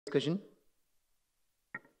discussion.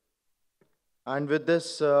 And with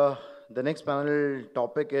this, the next panel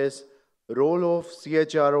topic is role of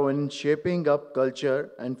CHRO in shaping up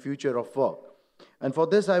culture and future of work. And for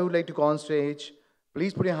this, I would like to call on stage,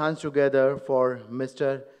 please put your hands together for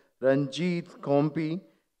Mr. Ranjit Khompi,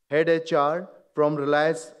 Head HR from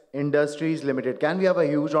Reliance Industries Limited. Can we have a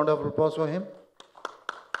huge round of applause for him?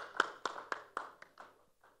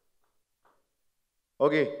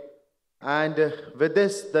 Okay, and with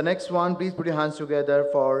this, the next one, please put your hands together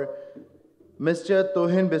for Mr.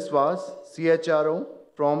 Tuhin Biswas, CHRO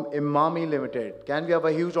from Emami Limited. Can we have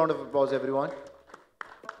a huge round of applause, everyone?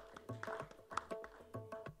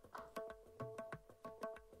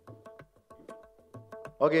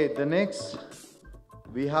 Okay, the next,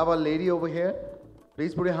 we have a lady over here.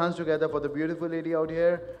 Please put your hands together for the beautiful lady out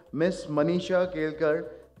here, Miss Manisha Kelkar,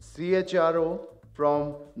 CHRO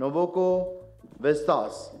from Nuvoco,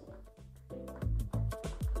 Vistas.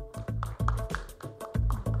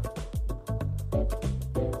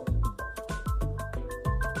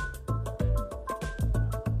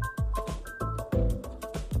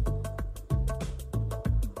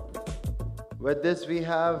 With this, we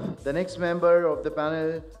have the next member of the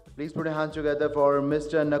panel. Please put your hands together for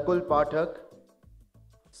Mr. NAKUL PATHAK,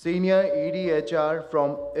 Senior EDHR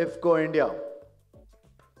from IFFCO India.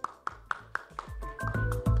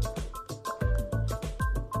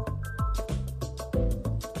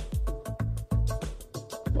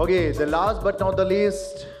 Okay, the last but not the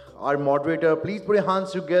least, our moderator, please put your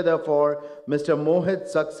hands together for Mr.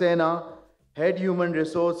 Mohit Saxena, Head Human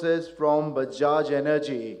Resources from Bajaj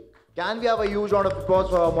Energy. Can we have a huge round of applause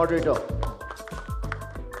for our moderator?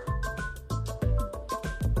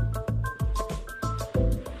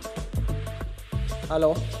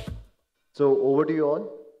 Hello. So over to you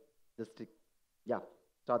all.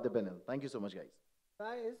 Start the panel. Thank you so much, guys.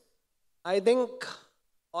 Guys, I think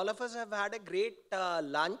all of us have had a great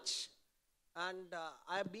lunch, and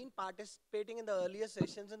I have been participating in the earlier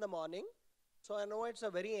sessions in the morning, so I know it's a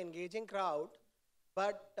very engaging crowd,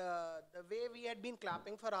 but the way we had been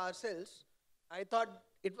clapping for ourselves, I thought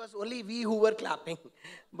it was only we who were clapping.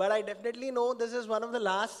 But I definitely know this is one of the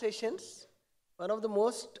last sessions, one of the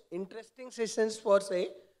most interesting sessions per se.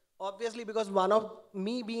 Obviously, because one of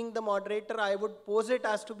me being the moderator, I would pose it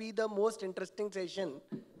as to be the most interesting session.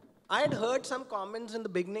 I had heard some comments in the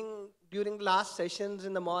beginning during the last sessions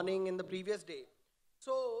in the morning in the previous day.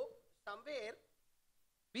 So somewhere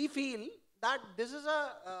we feel that this is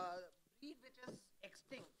a breed which is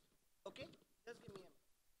extinct. Okay, just give me a minute.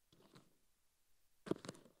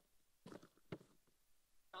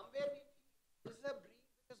 Somewhere we feel this is a breed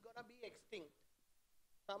which is going to be extinct.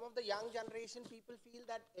 Some of the young generation people feel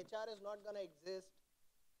that HR is not going to exist.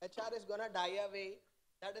 HR is going to die away.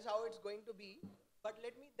 That is how it's going to be. But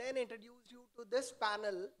let me then introduce you to this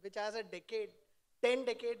panel, which has a decade, 10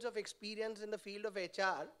 decades of experience in the field of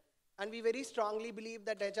HR. And we very strongly believe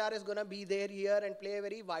that HR is going to be there here and play a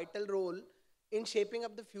very vital role in shaping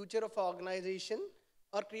up the future of organization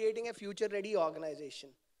or creating a future-ready organization.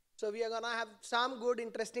 So we are going to have some good,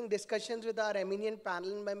 interesting discussions with our eminent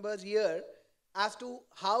panel members here as to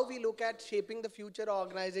how we look at shaping the future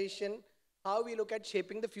organization, how we look at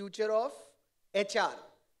shaping the future of HR.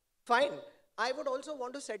 Fine. I would also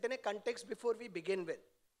want to set in a context before we begin with.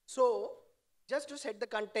 So, just to set the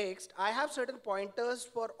context, I have certain pointers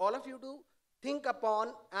for all of you to think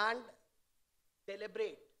upon and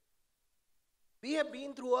deliberate. We have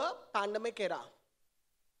been through a pandemic era.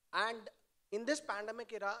 And in this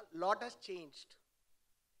pandemic era, a lot has changed.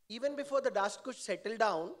 Even before the dust could settle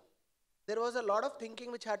down, there was a lot of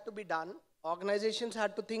thinking which had to be done. Organizations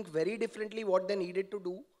had to think very differently what they needed to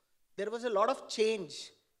do. There was a lot of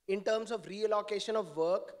change in terms of reallocation of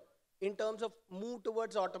work, in terms of move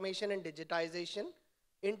towards automation and digitization,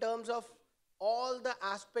 in terms of all the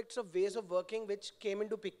aspects of ways of working which came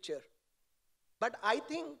into picture. But I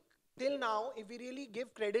think till now, if we really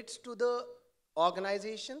give credits to the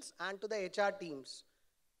organizations and to the HR teams,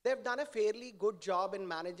 they've done a fairly good job in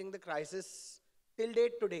managing the crisis till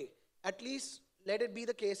date today. At least let it be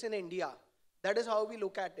the case in India. That is how we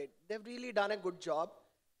look at it. They've really done a good job,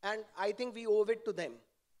 and I think we owe it to them.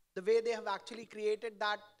 The way they have actually created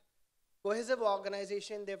that cohesive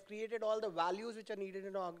organization, they've created all the values which are needed in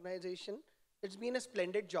an organization. It's been a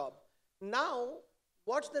splendid job. Now,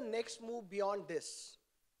 what's the next move beyond this?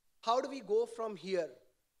 How do we go from here?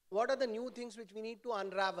 What are the new things which we need to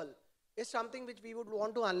unravel? Is something which we would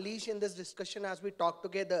want to unleash in this discussion as we talk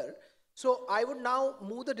together. So I would now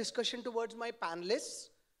move the discussion towards my panelists,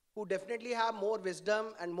 who definitely have more wisdom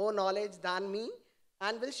and more knowledge than me,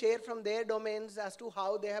 and will share from their domains as to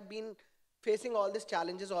how they have been facing all these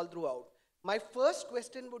challenges all throughout. My first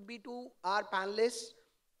question would be to our panelist,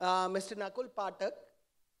 Mr. Nakul Pathak.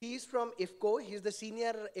 He's from IFFCO. He's the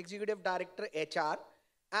Senior Executive Director, HR.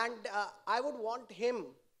 And I would want him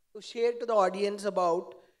to share to the audience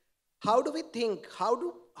about how do we think,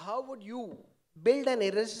 how would you build an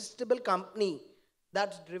irresistible company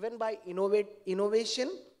that's driven by innovation,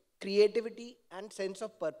 creativity, and sense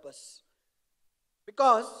of purpose?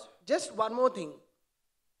 Because just one more thing,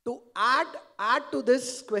 to add to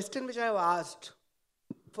this question which I have asked,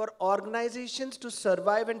 for organizations to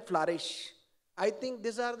survive and flourish, I think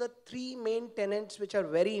these are the three main tenets which are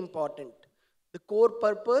very important: the core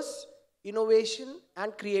purpose, innovation,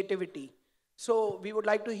 and creativity. So we would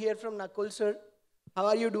like to hear from Nakul sir. How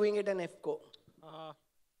are you doing it in IFFCO?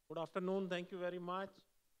 Good afternoon. Thank you very much.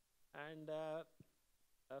 And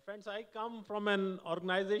friends, I come from an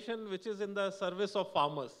organization which is in the service of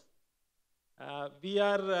farmers. We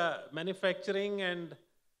are manufacturing and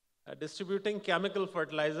distributing chemical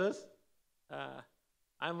fertilizers.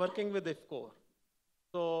 I'm working with IFFCO.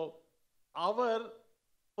 So our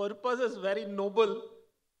purpose is very noble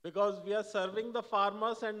because we are serving the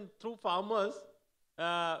farmers, and through farmers, we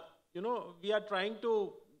are trying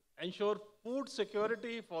to ensure food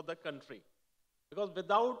security for the country. Because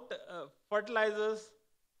without fertilizers,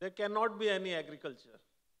 there cannot be any agriculture.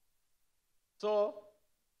 So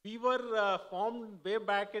we were formed way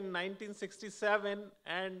back in 1967,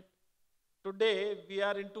 and today we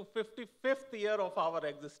are into 55th year of our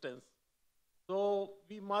existence. So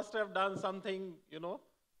we must have done something,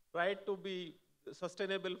 right, to be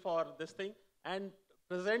sustainable for this thing. And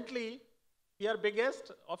presently, we are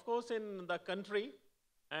biggest, of course, in the country,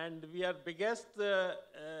 and we are biggest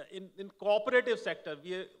in cooperative sector.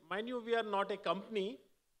 Mind you, we are not a company,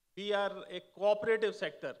 we are a cooperative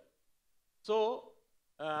sector. So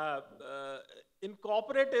in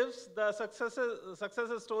cooperatives, the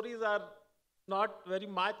success stories are not very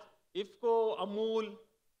much. IFFCO, AMUL,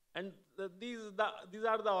 and these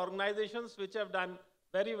are the organizations which have done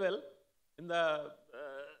very well in the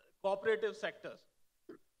cooperative sectors.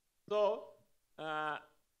 So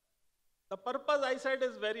the purpose, I said,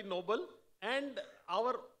 is very noble, and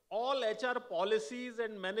our all HR policies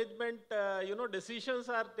and management decisions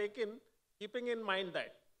are taken keeping in mind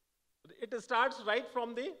that it starts right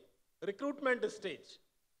from the recruitment stage.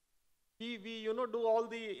 We do all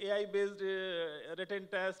the AI-based written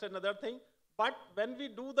test and other thing. But when we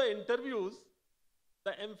do the interviews,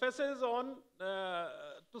 the emphasis on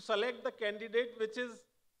to select the candidate which is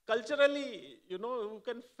culturally, who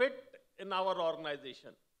can fit in our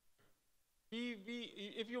organization.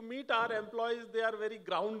 If you meet our employees, they are very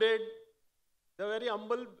grounded, they're very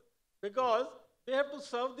humble, because they have to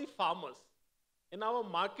serve the farmers. In our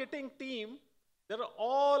marketing team, there are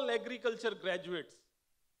all agriculture graduates.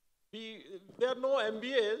 There are no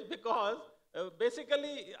MBAs because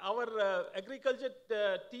basically our agriculture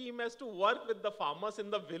team has to work with the farmers in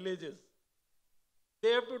the villages.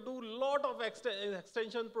 They have to do a lot of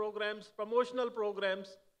extension programs, promotional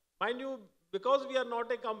programs. Mind you, because we are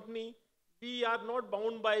not a company, we are not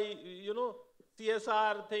bound by,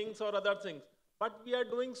 CSR things or other things. But we are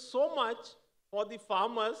doing so much for the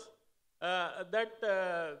farmers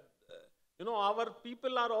that, our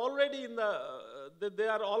people are already they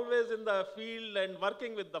are always in the field and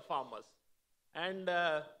working with the farmers. And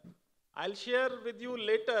I'll share with you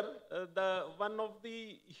later one of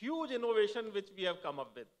the huge innovation which we have come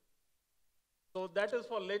up with. So that is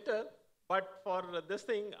for later, but for this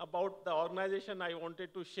thing about the organization I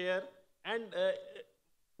wanted to share. And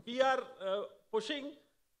we are pushing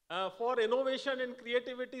for innovation and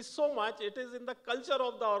creativity so much. It is in the culture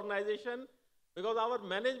of the organization, because our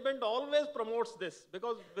management always promotes this.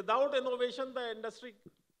 Because without innovation, the industry,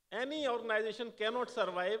 any organization cannot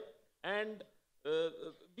survive. And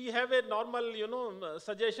we have a normal,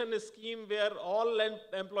 suggestion scheme where all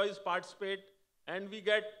employees participate, and we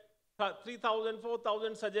get 3,000,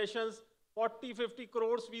 4,000 suggestions, 40, 50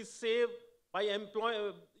 crores we save by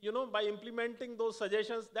by implementing those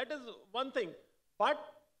suggestions. That is one thing. But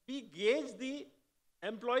we gauge the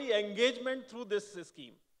employee engagement through this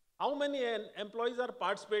scheme. How many employees are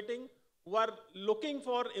participating who are looking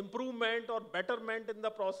for improvement or betterment in the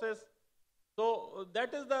process? So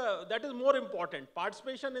that is more important,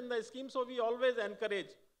 participation in the scheme. So we always encourage.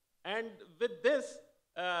 And with this,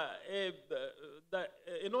 the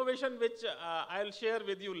innovation which I'll share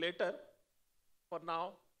with you later. For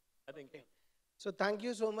now, I think. Okay. So thank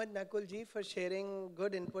you so much, Nakul ji, for sharing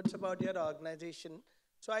good inputs about your organization.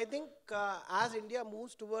 So I think as India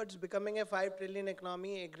moves towards becoming a 5 trillion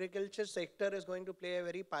economy, agriculture sector is going to play a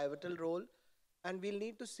very pivotal role. And we'll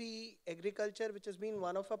need to see agriculture, which has been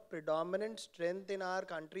one of a predominant strength in our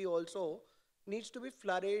country also, needs to be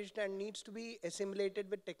flourished and needs to be assimilated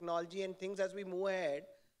with technology and things as we move ahead.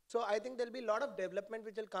 So I think there'll be a lot of development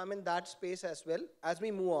which will come in that space as well as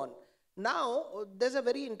we move on. Now, there's a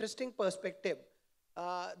very interesting perspective.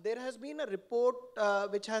 There has been a report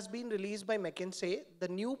which has been released by McKinsey, The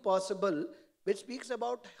New Possible, which speaks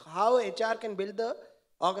about how HR can build the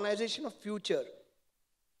organization of future.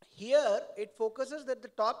 Here, it focuses that the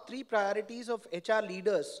top 3 priorities of HR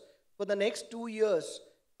leaders for the next 2 years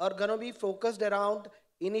are going to be focused around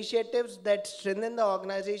initiatives that strengthen the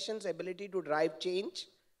organization's ability to drive change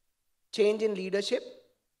in leadership,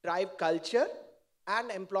 drive culture,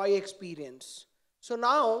 and employee experience. So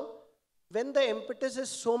now, when the impetus is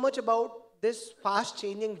so much about this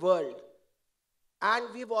fast-changing world, and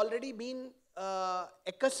we've already been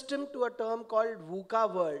accustomed to a term called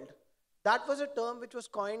VUCA world. That was a term which was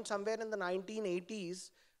coined somewhere in the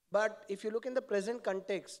 1980s, but if you look in the present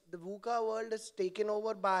context, the VUCA world is taken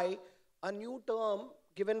over by a new term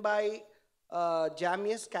given by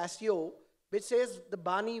Jamius Cassio, which says the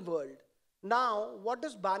Bani world. Now, what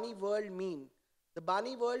does Bani world mean? The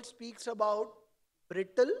Bani world speaks about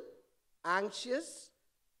brittle, anxious,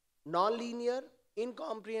 non-linear,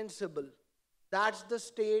 incomprehensible. That's the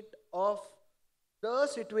state of the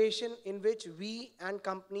situation in which we and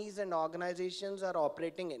companies and organizations are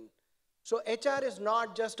operating in. So HR is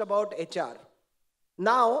not just about HR.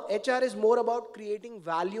 Now, HR is more about creating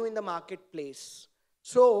value in the marketplace.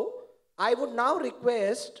 So, I would now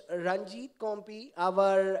request Ranjit Khompi,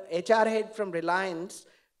 our HR head from Reliance,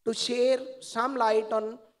 to share some light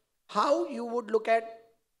on how you would look at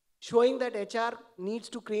showing that HR needs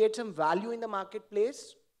to create some value in the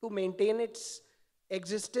marketplace to maintain its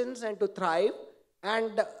existence and to thrive.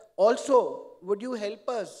 And also, would you help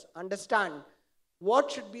us understand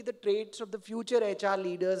what should be the traits of the future HR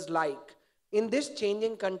leaders like in this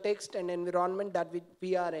changing context and environment that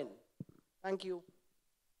we are in? Thank you.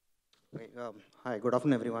 Hi, good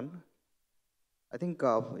afternoon, everyone. I think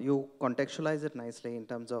you contextualize it nicely in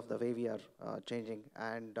terms of the way we are changing.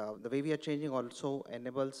 And the way we are changing also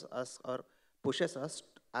enables us or pushes us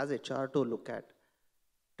as HR to look at.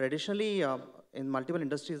 Traditionally, in multiple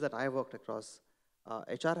industries that I worked across,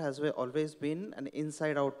 HR has always been an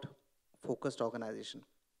inside-out focused organization.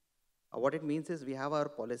 What it means is we have our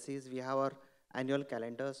policies, we have our annual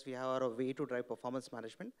calendars, we have our way to drive performance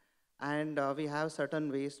management, and we have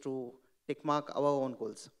certain ways to tick mark our own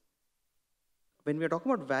goals. When we are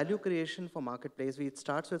talking about value creation for marketplace, it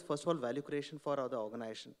starts with, first of all, value creation for the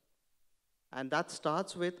organization. And that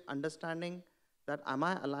starts with understanding that am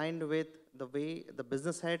I aligned with the way the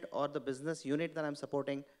business head or the business unit that I'm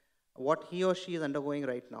supporting, what he or she is undergoing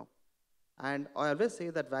right now. And I always say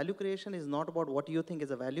that value creation is not about what you think is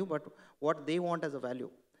a value, but what they want as a value.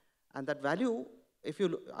 And that value, if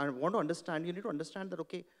you want to understand, you need to understand that,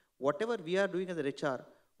 okay, whatever we are doing as a HR,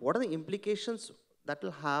 what are the implications that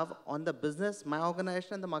will have on the business, my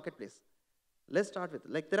organization, and the marketplace? Let's start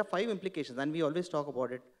with, there are 5 implications, and we always talk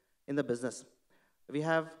about it in the business. We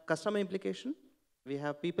have customer implication, we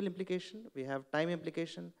have people implication, we have time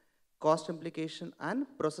implication, cost implication, and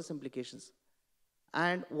process implications.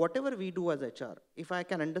 And whatever we do as HR, if I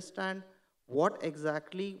can understand what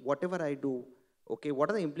exactly, whatever I do, okay, what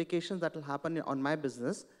are the implications that will happen on my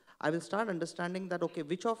business, I will start understanding that, okay,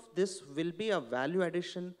 which of this will be a value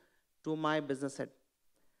addition to my business head.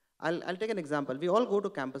 I'll take an example. We all go to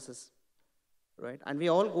campuses, right? And we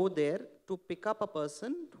all go there to pick up a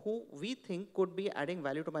person who we think could be adding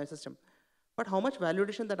value to my system. But how much value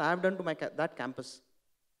addition that I have done to that campus?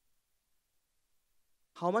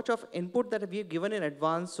 How much of input that we have given in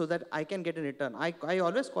advance so that I can get in return? I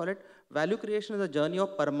always call it value creation is a journey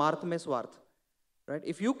of paramarth mein swarth, right?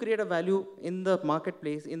 If you create a value in the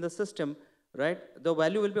marketplace, in the system, right, the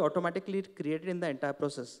value will be automatically created in the entire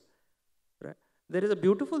process, right? There is a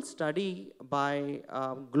beautiful study by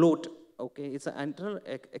Gloat, okay? It's an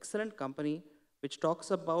excellent company which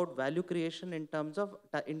talks about value creation in terms of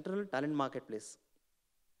internal talent marketplace.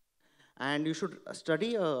 And you should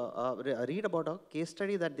study, read about a case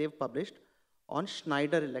study that they've published on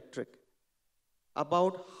Schneider Electric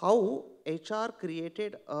about how HR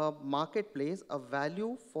created a marketplace, a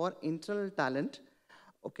value for internal talent,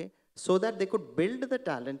 okay, so that they could build the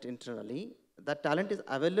talent internally. That talent is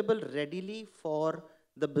available readily for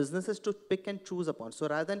the businesses to pick and choose upon. So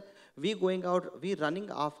rather than we going out, we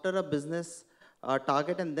running after a business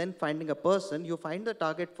target and then finding a person, you find the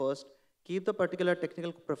target first, keep the particular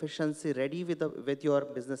technical proficiency ready with your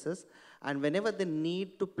businesses, and whenever they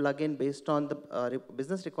need to plug in based on the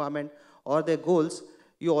business requirement or their goals,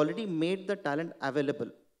 you already made the talent available.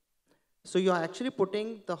 So you are actually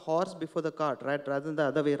putting the horse before the cart, right, rather than the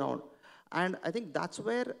other way around. And I think that's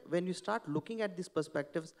where, when you start looking at these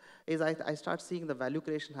perspectives, is I start seeing the value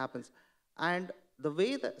creation happens. And the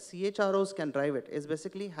way that CHROs can drive it is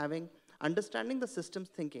basically understanding the systems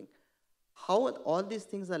thinking, how all these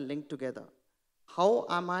things are linked together. How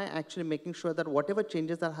am I actually making sure that whatever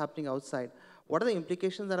changes are happening outside, what are the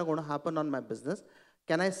implications that are going to happen on my business?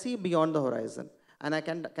 Can I see beyond the horizon? And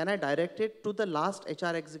can I direct it to the last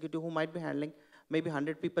HR executive who might be handling maybe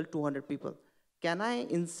 100 people, 200 people? Can I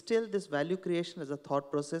instill this value creation as a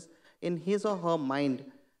thought process in his or her mind?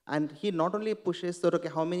 And he not only pushes, so, okay,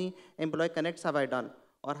 how many employee connects have I done?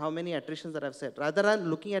 Or how many attritions that I've said? Rather than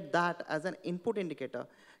looking at that as an input indicator,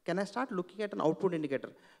 can I start looking at an output indicator?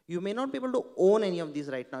 You may not be able to own any of these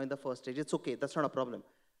right now in the first stage. It's okay, that's not a problem.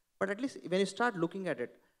 But at least when you start looking at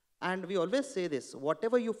it, and we always say this,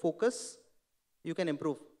 whatever you focus, you can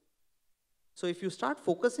improve. So if you start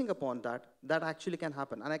focusing upon that, that actually can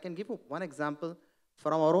happen. And I can give you one example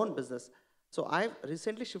from our own business. So I've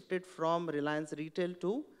recently shifted from Reliance Retail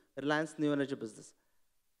to Reliance New Energy Business.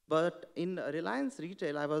 But in Reliance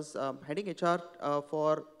Retail, I was heading HR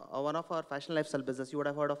for one of our fashion lifestyle business. You would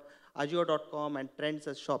have heard of Ajio.com and Trends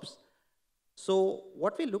as shops. So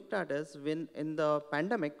what we looked at is, when in the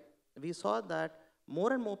pandemic, we saw that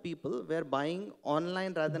more and more people were buying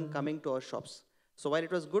online rather than coming to our shops. So while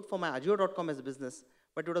it was good for my Ajio.com as a business,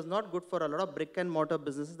 but it was not good for a lot of brick and mortar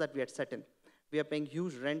businesses that we had set in. We are paying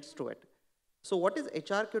huge rents to it. So what is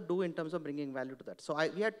HR could do in terms of bringing value to that? So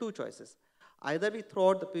we had two choices. Either we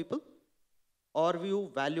throw out the people, or we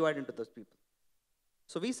value add into those people.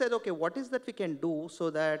 So we said, okay, what is that we can do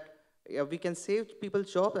so that we can save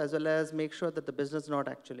people's jobs as well as make sure that the business not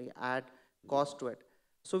actually add cost to it.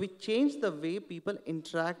 So we changed the way people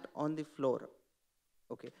interact on the floor.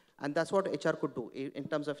 Okay, and that's what HR could do in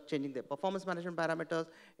terms of changing their performance management parameters,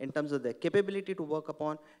 in terms of their capability to work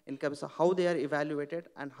upon, in terms of how they are evaluated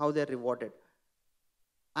and how they are rewarded.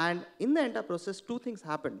 And in the entire process, two things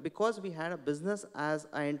happened, because we had a business as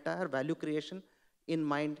an entire value creation in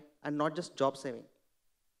mind and not just job saving.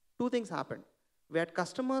 Two things happened. We had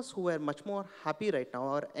customers who were much more happy right now.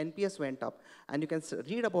 Our NPS went up, and you can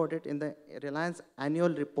read about it in the Reliance annual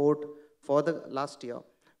report for the last year,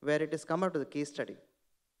 where it has come out with a case study.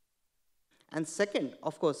 And second,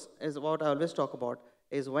 of course, is what I always talk about,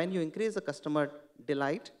 is when you increase the customer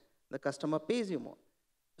delight, the customer pays you more.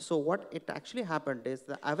 So what it actually happened is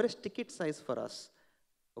the average ticket size for us,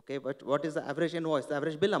 okay, but what is the average invoice, the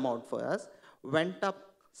average bill amount for us went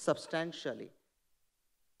up substantially.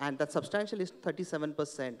 And that substantially is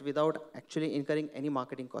 37% without actually incurring any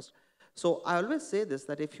marketing cost. So I always say this,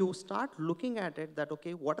 that if you start looking at it, that,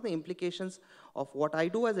 okay, what are the implications of what I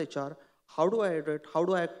do as HR? How do I do it? How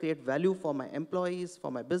do I create value for my employees,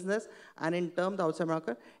 for my business? And in terms of the outside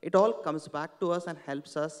market, it all comes back to us and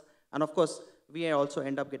helps us. And of course, we also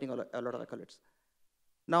end up getting a lot of accolades.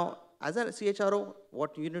 Now, as a CHRO,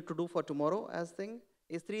 what you need to do for tomorrow as thing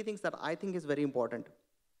is three things that I think is very important.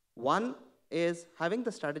 One is having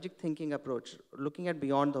the strategic thinking approach, looking at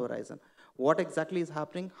beyond the horizon. What exactly is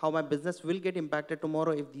happening, how my business will get impacted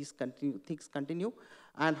tomorrow if these things continue,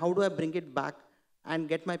 and how do I bring it back and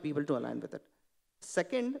get my people to align with it.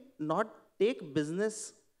 Second, not take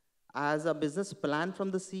business as a business plan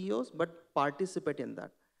from the CEOs, but participate in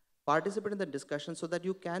that. Participate in the discussion so that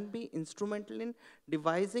you can be instrumental in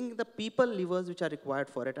devising the people levers which are required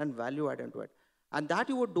for it and value add into it. And that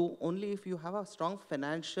you would do only if you have a strong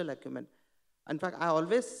financial acumen. In fact, I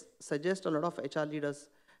always suggest a lot of HR leaders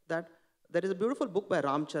that there is a beautiful book by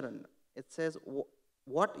Ram Charan. It says,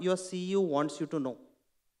 what your CEO wants you to know.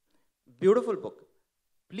 Beautiful book.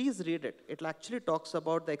 Please read it. It actually talks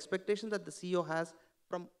about the expectations that the CEO has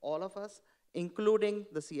from all of us, including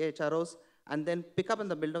the CHROs, and then pick up in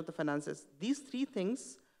the build of the finances. These three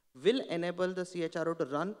things will enable the CHRO to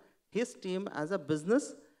run his team as a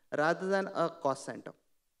business rather than a cost center.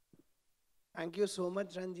 Thank you so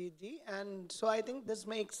much, Ranjit ji. And so I think this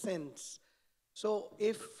makes sense. So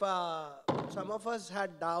if some of us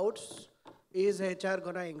had doubts, is HR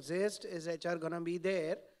going to exist? Is HR going to be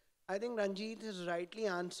there? I think Ranjit has rightly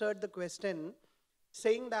answered the question,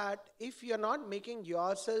 saying that if you're not making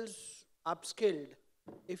yourselves upskilled,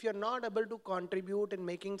 if you're not able to contribute in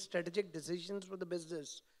making strategic decisions for the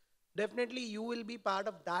business, definitely you will be part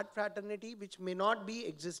of that fraternity which may not be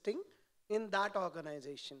existing in that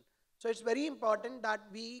organization. So it's very important that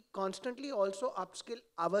we constantly also upskill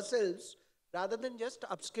ourselves rather than just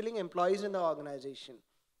upskilling employees in the organization.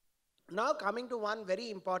 Now coming to one very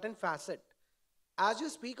important facet. As you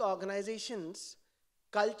speak organizations,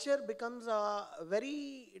 culture becomes a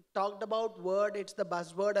very talked about word. It's the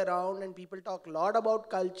buzzword around and people talk a lot about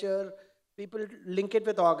culture. People link it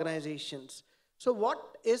with organizations. So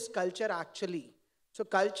what is culture actually? So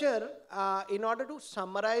culture, in order to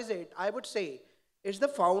summarize it, I would say it's the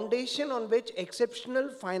foundation on which exceptional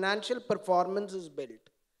financial performance is built.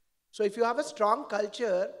 So if you have a strong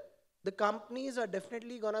culture, the companies are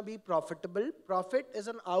definitely going to be profitable. Profit is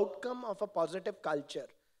an outcome of a positive culture.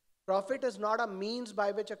 Profit is not a means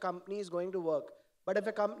by which a company is going to work. But if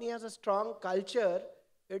a company has a strong culture,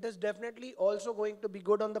 it is definitely also going to be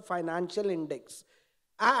good on the financial index.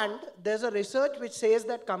 And there's a research which says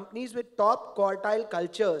that companies with top quartile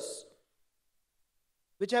cultures,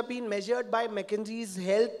 which have been measured by McKinsey's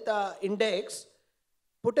health index,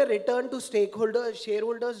 put a return to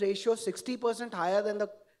shareholders ratio 60% higher than the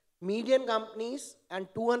median companies and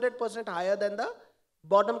 200% higher than the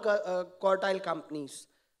bottom quartile companies.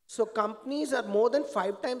 So companies are more than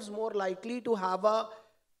 5 times more likely to have a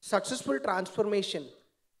successful transformation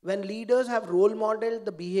when leaders have role modeled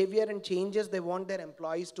the behavior and changes they want their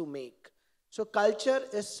employees to make. So culture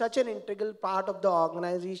is such an integral part of the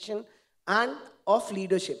organization and of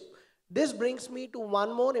leadership. This brings me to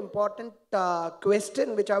one more important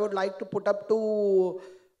question which I would like to put up to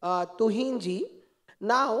Tuhin ji.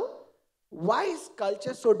 Now, why is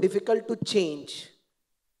culture so difficult to change?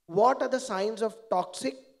 What are the signs of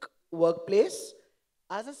toxic workplace?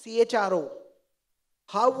 As a CHRO,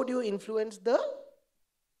 how would you influence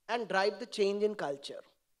and drive the change in culture?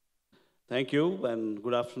 Thank you, and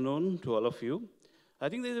good afternoon to all of you. I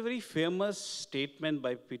think there's a very famous statement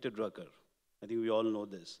by Peter Drucker. I think we all know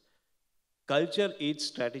this. Culture eats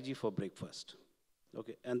strategy for breakfast.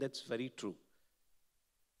 Okay, and that's very true.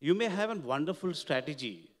 You may have a wonderful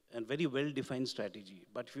strategy and very well-defined strategy,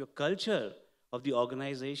 but if your culture of the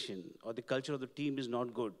organization or the culture of the team is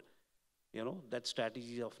not good, that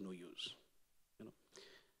strategy is of no use.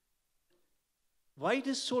 Why it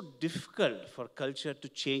is so difficult for culture to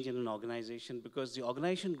change in an organization? Because the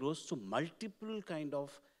organization grows through multiple kind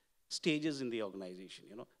of stages in the organization.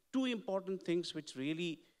 Two important things which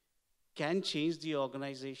really can change the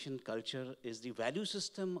organization culture is the value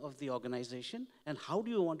system of the organization and how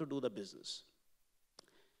do you want to do the business.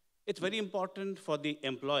 It's very important for the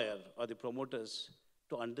employer or the promoters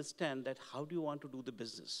to understand that how do you want to do the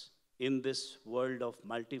business in this world of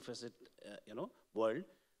multifaceted, world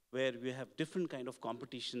where we have different kind of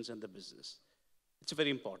competitions in the business. It's very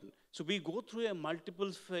important. So we go through a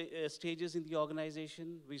multiple stages in the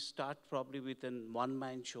organization. We start probably with a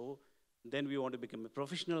one-man show. Then we want to become a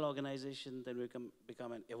professional organization. Then we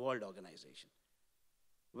become an evolved organization.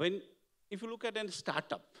 If you look at a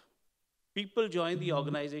startup, people join the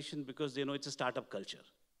organization because they know it's a startup culture.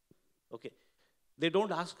 Okay. They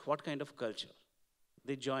don't ask what kind of culture.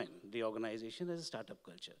 They join the organization as a startup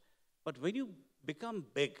culture. But when you become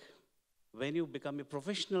big, when you become a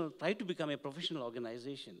professional, try to become a professional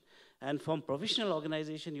organization, and from professional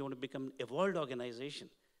organization, you want to become an evolved organization,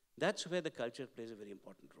 that's where the culture plays a very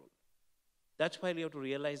important role. That's why you have to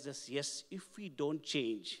realize this, yes, if we don't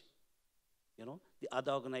change, the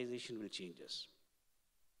other organization will change us.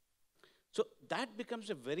 So that becomes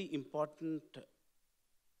a very important,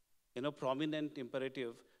 prominent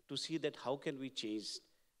imperative to see that how can we change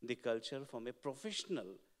the culture from a professional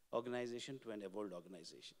organization to an evolved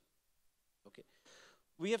organization. Okay.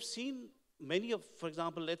 We have seen many of, for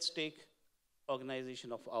example, let's take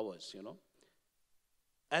organization of ours,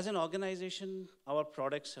 As an organization, our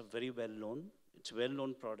products are very well known. It's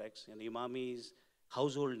well-known products, and Emami is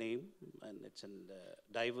household name, and it's a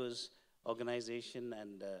diverse organization,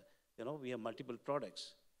 and we have multiple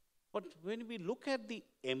products. But when we look at the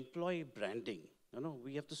employee branding,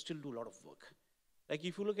 we have to still do a lot of work. Like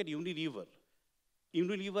if you look at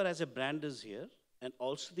Unilever as a brand is here, and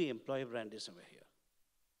also the employee brand is over here,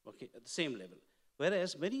 okay, at the same level.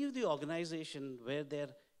 Whereas many of the organization where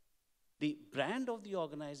the brand of the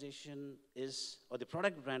organization is, or the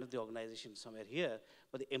product brand of the organization is somewhere here,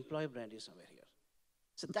 but the employee brand is somewhere here.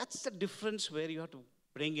 So that's the difference where you have to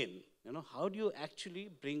bring in, how do you actually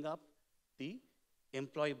bring up the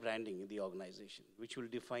employee branding in the organization, which will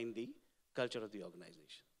define the culture of the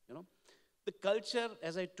organization, The culture,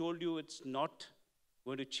 as I told you, it's not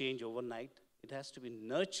going to change overnight. It has to be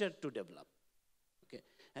nurtured to develop, okay?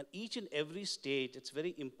 And each and every stage, it's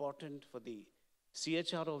very important for the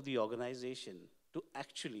CHRO of the organization to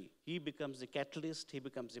actually, he becomes the catalyst, he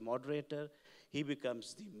becomes the moderator, he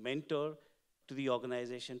becomes the mentor to the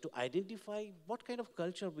organization to identify what kind of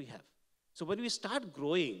culture we have. So when we start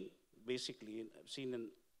growing, basically, I've seen in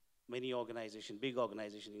many organizations, big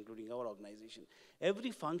organizations, including our organization,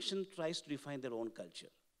 every function tries to define their own culture.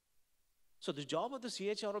 So the job of the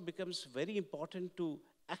CHRO becomes very important to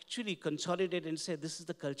actually consolidate and say, this is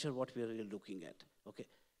the culture what we are really looking at, okay?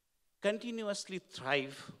 continuously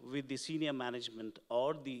thrive with the senior management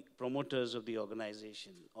or the promoters of the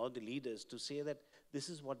organization or the leaders to say that this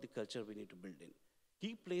is what the culture we need to build in.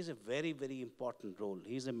 He plays a very, very important role.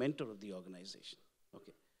 He's a mentor of the organization.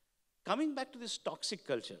 Okay. Coming back to this toxic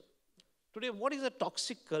culture, today, what is the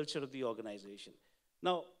toxic culture of the organization?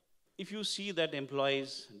 Now, if you see that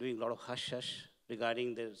employees doing a lot of hush-hush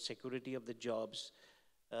regarding the security of the jobs,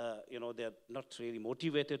 they're not really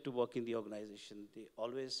motivated to work in the organization. They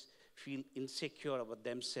always feel insecure about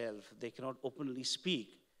themselves. They cannot openly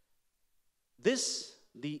speak. This,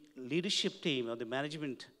 the leadership team or the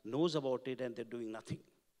management knows about it and they're doing nothing.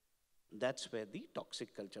 That's where the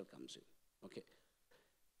toxic culture comes in, okay?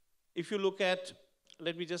 If you look at,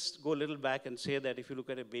 let me just go a little back and say that if you look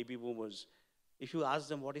at a baby boomers, if you ask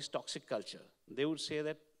them what is toxic culture, they would say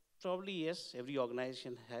that probably yes, every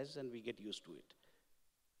organization has and we get used to it.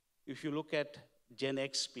 If you look at Gen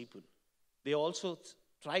X people, they also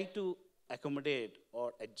try to accommodate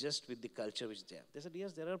or adjust with the culture which they have. They said,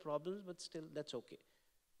 yes, there are problems, but still that's okay.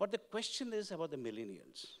 But the question is about the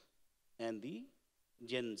millennials and the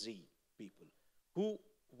Gen Z people who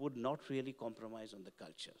would not really compromise on the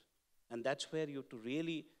culture. And that's where you have to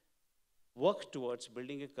really work towards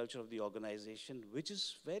building a culture of the organization, which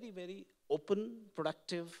is very, very open,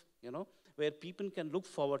 productive, where people can look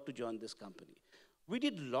forward to join this company. We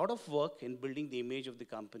did a lot of work in building the image of the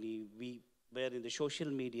company. We were in the social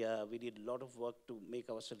media. We did a lot of work to make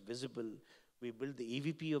ourselves visible. We built the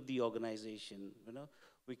EVP of the organization.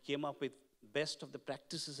 We came up with best of the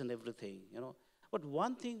practices and everything. But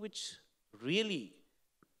one thing which really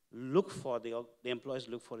the employees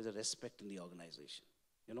look for is a respect in the organization.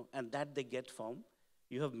 And that they get from.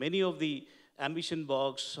 You have many of the ambition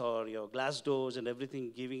box or your Glassdoors and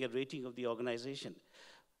everything giving a rating of the organization.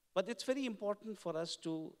 But it's very important for us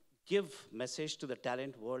to give message to the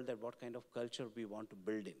talent world that what kind of culture we want to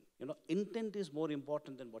build in. Intent is more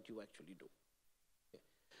important than what you actually do. Okay.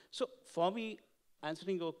 So for me,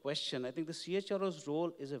 answering your question, I think the CHRO's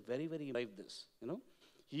role is a very, very like this.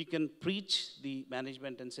 He can preach the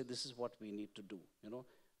management and say, this is what we need to do.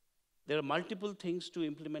 There are multiple things to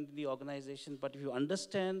implement in the organization, but if you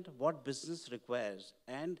understand what business requires,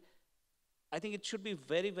 and I think it should be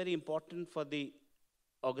very, very important for the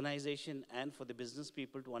organization and for the business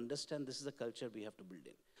people to understand this is the culture we have to build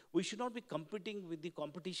in. We should not be competing with the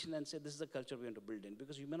competition and say this is the culture we want to build in,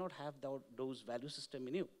 because you may not have those value system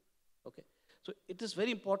in you, okay? So it is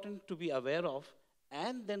very important to be aware of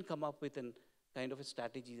and then come up with a kind of a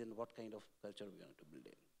strategy and what kind of culture we want to build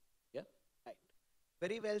in, yeah? Right.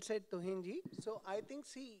 Very well said, Tuhin ji. So I think,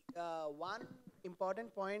 one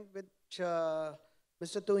important point which Mr.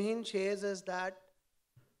 Tuhin shares is that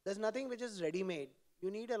there's nothing which is ready-made. You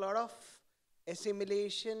need a lot of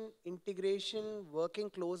assimilation, integration, working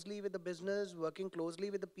closely with the business, working closely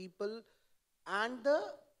with the people, and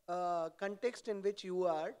the context in which you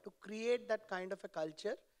are to create that kind of a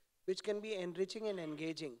culture which can be enriching and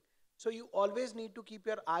engaging. So you always need to keep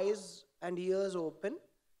your eyes and ears open.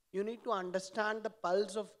 You need to understand the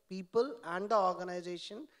pulse of people and the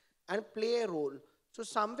organization and play a role. So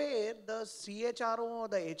somewhere the CHRO or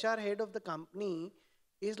the HR head of the company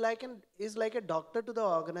is like a doctor to the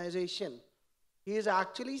organization. He is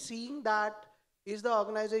actually seeing that is the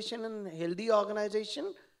organization a healthy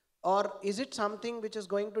organization, or is it something which is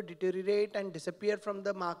going to deteriorate and disappear from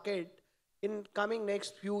the market in coming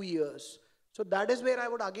next few years. So that is where I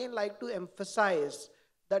would again like to emphasize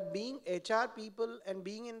that being HR people and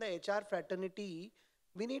being in the HR fraternity,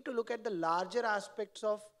 we need to look at the larger aspects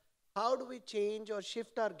of how do we change or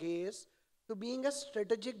shift our gaze to being a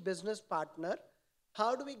strategic business partner.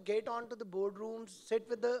 How do we get onto the boardrooms, sit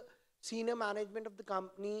with the senior management of the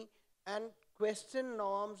company and question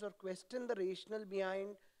norms or question the rationale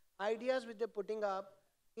behind ideas which they're putting up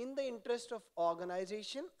in the interest of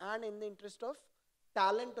organization and in the interest of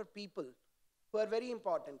talent or people who are very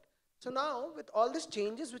important. So now with all these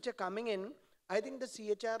changes which are coming in, I think the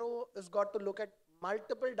CHRO has got to look at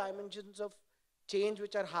multiple dimensions of change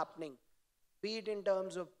which are happening. Be it in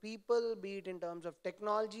terms of people, be it in terms of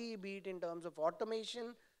technology, be it in terms of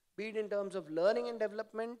automation, be it in terms of learning and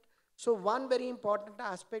development. So one very important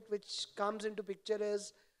aspect which comes into picture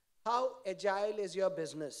is how agile is your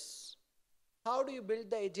business? How do you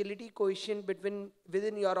build the agility quotient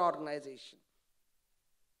within your organization?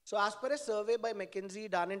 So as per a survey by McKinsey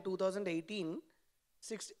done in 2018,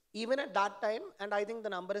 even at that time, and I think the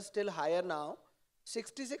number is still higher now,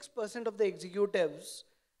 66% of the executives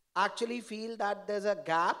actually feel that there's a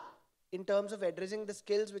gap in terms of addressing the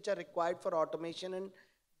skills which are required for automation and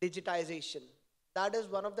digitization. That is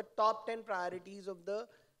one of the top 10 priorities of the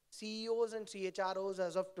CEOs and CHROs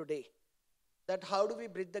as of today. that how do we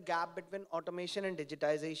bridge the gap between automation and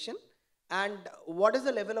digitization, and what is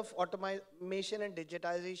the level of automation and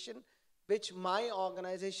digitization which my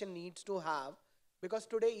organization needs to have, because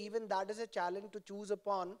today even that is a challenge to choose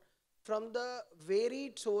upon. From the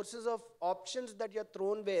varied sources of options that you're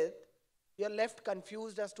thrown with, you're left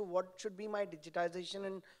confused as to what should be my digitization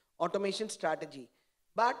and automation strategy.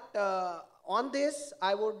 But on this,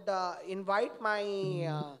 I would invite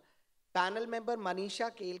my panel member Manisha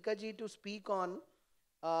Kelkar ji to speak on,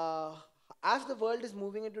 as the world is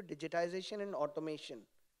moving into digitization and automation,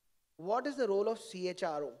 what is the role of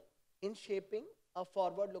CHRO in shaping a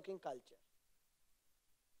forward-looking culture?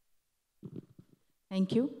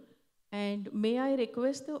 Thank you. And may I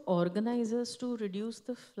request the organizers to reduce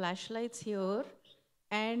the flashlights here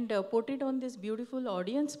and put it on this beautiful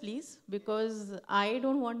audience, please, because I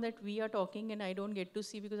don't want that we are talking and I don't get to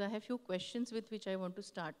see, because I have few questions with which I want to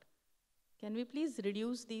start. Can we please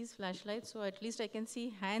reduce these flashlights so at least I can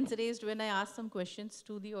see hands raised when I ask some questions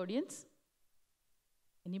to the audience?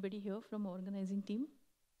 Anybody here from organizing team?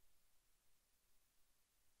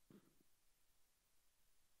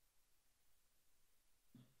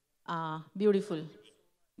 Ah, beautiful.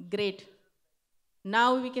 Great.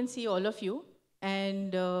 Now we can see all of you.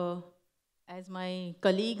 And as my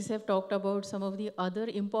colleagues have talked about some of the other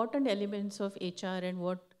important elements of HR and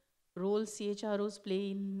what role CHROs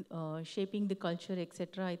play in shaping the culture,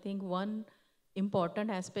 etc., I think one important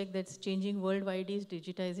aspect that's changing worldwide is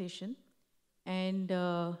digitization. And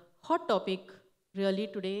hot topic really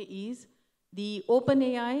today is the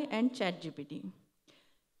OpenAI and ChatGPT.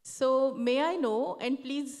 So may I know, and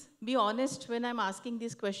please be honest when I'm asking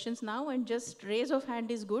these questions now, and just raise of hand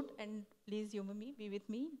is good, and please Emami, be with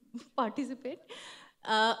me, participate.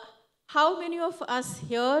 How many of us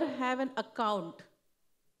here have an account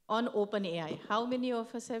on OpenAI? How many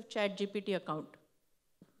of us have ChatGPT account?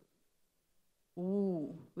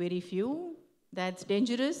 Ooh, very few. That's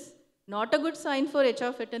dangerous. Not a good sign for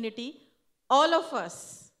HR fraternity. All of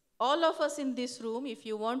us in this room, if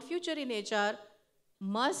you want future in HR,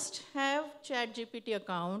 must have ChatGPT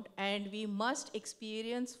account, and we must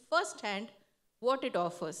experience firsthand what it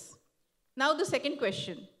offers. Now the second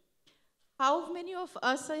question, how many of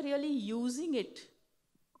us are really using it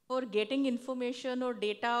for getting information or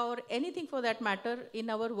data or anything for that matter in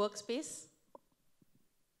our workspace?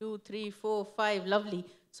 2, 3, 4, 5, lovely.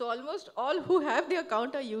 So almost all who have the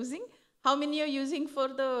account are using. How many are using for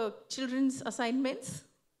the children's assignments?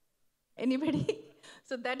 Anybody?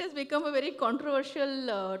 So that has become a very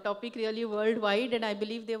controversial topic really worldwide, and I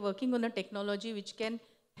believe they're working on a technology which can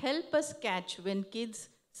help us catch when kids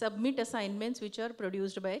submit assignments which are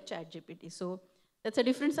produced by ChatGPT. So that's a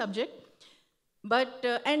different subject. But,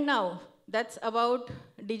 and now, that's about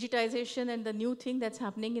digitization and the new thing that's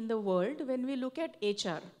happening in the world. When we look at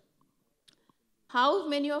HR, how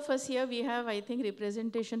many of us here, we have, I think,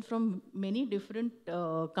 representation from many different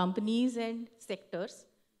companies and sectors.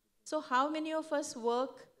 So how many of us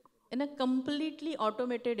work in a completely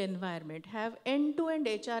automated environment, have end-to-end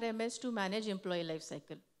HRMS to manage employee life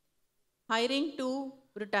cycle? Hiring to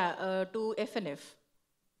FNF.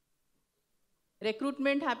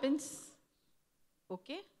 Recruitment happens,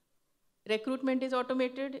 okay? Recruitment is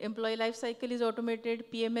automated, employee life cycle is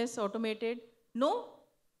automated, PMS automated. No,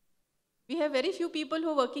 we have very few people who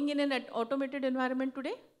are working in an automated environment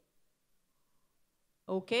today.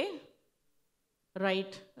 Okay,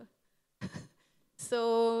 right.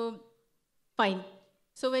 So, fine.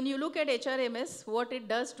 So when you look at HRMS, what it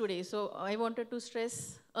does today, so I wanted to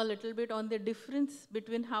stress a little bit on the difference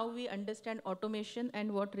between how we understand automation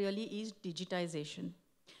and what really is digitization.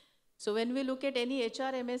 So when we look at any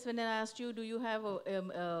HRMS, when I asked you, do you have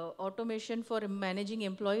automation for managing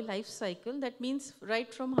employee life cycle? That means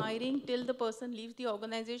right from hiring till the person leaves the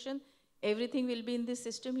organization, everything will be in this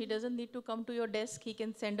system. He doesn't need to come to your desk. He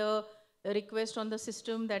can send a request on the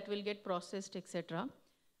system that will get processed, etc.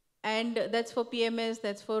 And that's for PMS,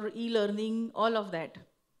 that's for e-learning, all of that.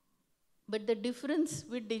 But the difference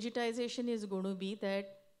with digitization is going to be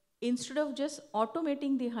that instead of just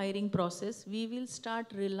automating the hiring process, we will start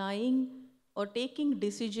relying or taking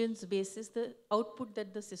decisions basis the output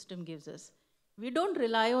that the system gives us. We don't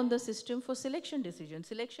rely on the system for selection decisions.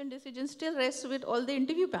 Selection decisions still rests with all the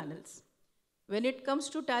interview panels. When it comes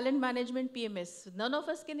to talent management PMS, none of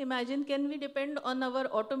us can imagine, can we depend on our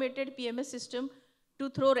automated PMS system to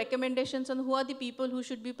throw recommendations on who are the people who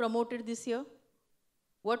should be promoted this year?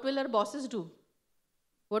 What will our bosses do?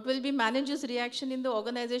 What will be managers' reaction in the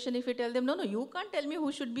organization if we tell them, no, you can't tell me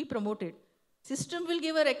who should be promoted. System will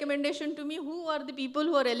give a recommendation to me who are the people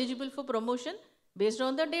who are eligible for promotion based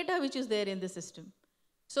on the data which is there in the system.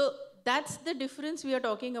 So that's the difference we are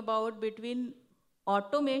talking about between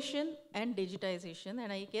automation and digitization.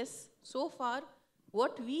 And I guess so far,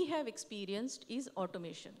 what we have experienced is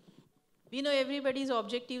automation. We know everybody's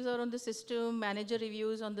objectives are on the system, manager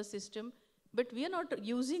reviews on the system, but we are not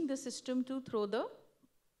using the system to throw the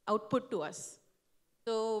output to us.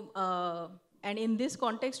 So, and in this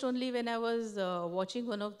context only, when I was watching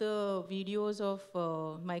one of the videos of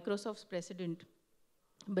Microsoft's president,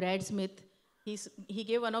 Brad Smith, he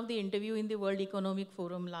gave one of the interview in the World Economic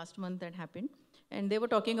Forum last month that happened. And they were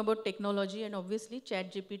talking about technology and obviously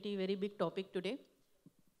ChatGPT, very big topic today.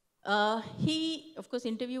 Of course,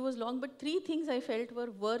 interview was long, but 3 things I felt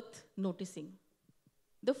were worth noticing.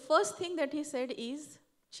 The first thing that he said is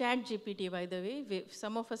ChatGPT, by the way,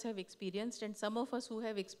 some of us have experienced, and some of us who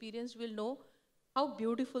have experienced will know how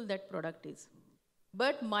beautiful that product is.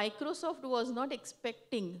 But Microsoft was not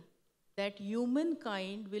expecting that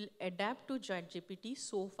humankind will adapt to ChatGPT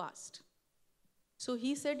so fast. So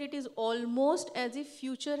he said it is almost as if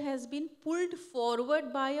future has been pulled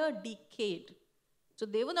forward by a decade. So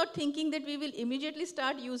they were not thinking that we will immediately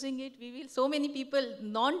start using it. So many people,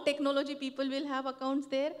 non-technology people will have accounts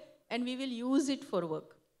there, and we will use it for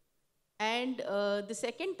work. And the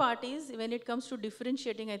second part is, when it comes to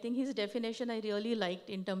differentiating, I think his definition I really liked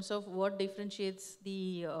in terms of what differentiates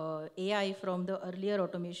the AI from the earlier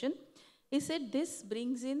automation. He said this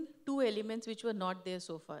brings in 2 elements which were not there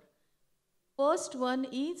so far. First one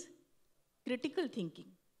is critical thinking.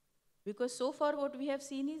 Because so far what we have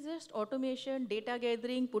seen is just automation, data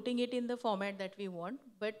gathering, putting it in the format that we want.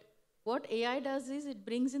 But what AI does is it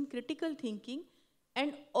brings in critical thinking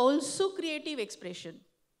and also creative expression.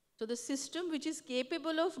 So the system which is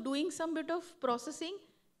capable of doing some bit of processing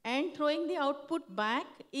and throwing the output back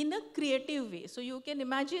in a creative way. So you can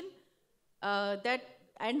imagine that,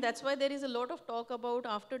 and that's why there is a lot of talk about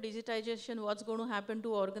after digitization, what's going to happen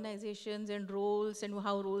to organizations and roles and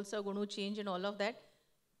how roles are going to change and all of that.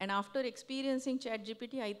 And after experiencing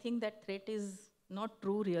ChatGPT, I think that threat is not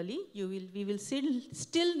true really. We will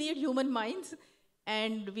still need human minds,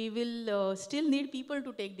 and we will still need people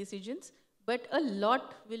to take decisions, but a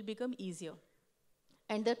lot will become easier.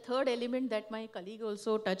 And the third element that my colleague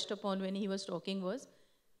also touched upon when he was talking was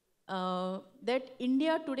that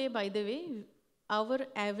India today, by the way, our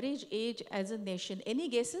average age as a nation, any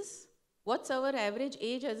guesses? What's our average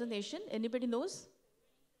age as a nation? Anybody knows?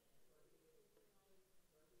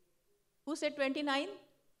 Who said 29?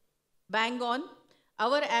 Bang on.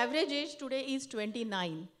 Our average age today is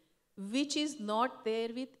 29, which is not there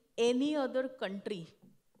with any other country.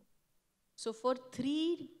 So for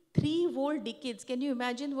three whole decades, can you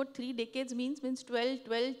imagine what 3 decades means? Means 12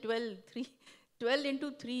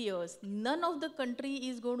 into 3 years. None of the country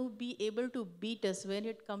is going to be able to beat us when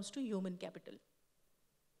it comes to human capital.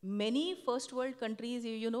 Many first world countries,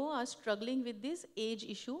 are struggling with this age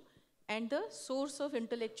issue and the source of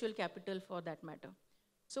intellectual capital for that matter.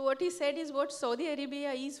 So what he said is what Saudi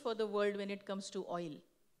Arabia is for the world when it comes to oil.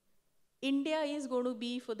 India is going to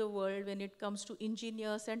be for the world when it comes to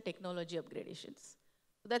engineers and technology upgradations.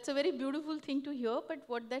 So that's a very beautiful thing to hear, but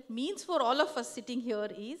what that means for all of us sitting here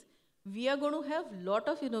is we are going to have lot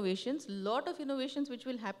of innovations which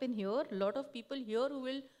will happen here, lot of people here who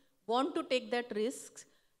will want to take that risks.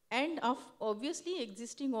 And obviously,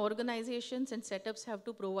 existing organizations and setups have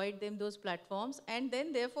to provide them those platforms. And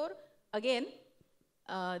then, therefore, again,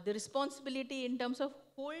 the responsibility in terms of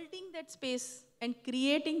holding that space and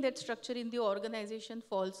creating that structure in the organization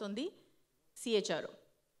falls on the CHRO.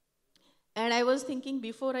 And I was thinking,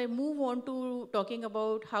 before I move on to talking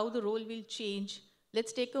about how the role will change,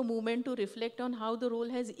 let's take a moment to reflect on how the role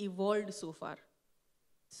has evolved so far.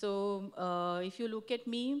 So if you look at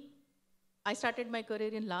me, I started my career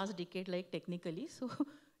in last decade, like technically. So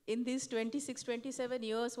in these 26, 27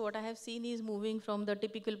 years, what I have seen is moving from the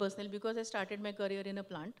typical personnel, because I started my career in a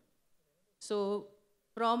plant. So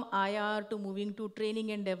from IR to moving to training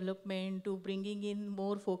and development, to bringing in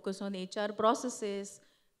more focus on HR processes,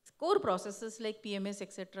 core processes like PMS,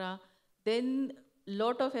 etc. Then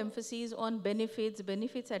lot of emphasis on benefits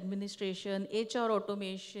administration, HR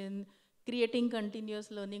automation, creating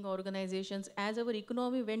continuous learning organizations. As our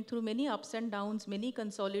economy went through many ups and downs, many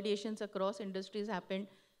consolidations across industries happened,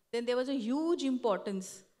 then there was a huge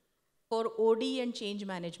importance for OD and change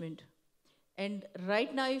management. And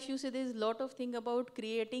right now, if you see, there's a lot of thing about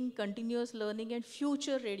creating continuous learning and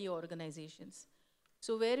future-ready organizations.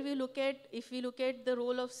 So where we look at, if we look at the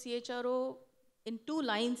role of CHRO in 2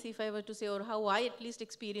 lines, if I were to say, or how I at least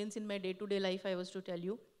experience in my day-to-day life, I was to tell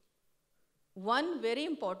you, one very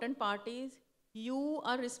important part is you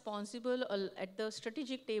are responsible at the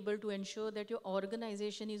strategic table to ensure that your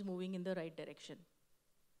organization is moving in the right direction.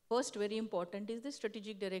 first very important is the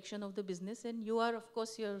strategic direction of the business. And you are, of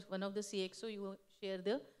course, you're one of the CXO, you share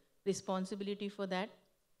the responsibility for that.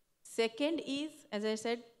 Second is, as I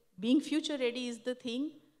said, being future ready is the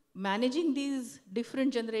thing, managing these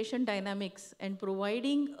different generation dynamics and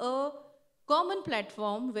providing a common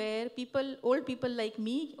platform where people, old people like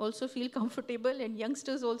me also feel comfortable and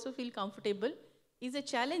youngsters also feel comfortable is a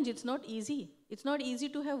challenge. It's not easy. It's not easy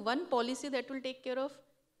to have one policy that will take care of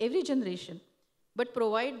every generation, but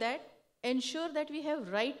provide that, ensure that we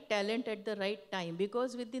have right talent at the right time,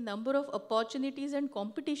 because with the number of opportunities and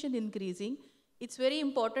competition increasing, it's very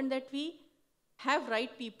important that we have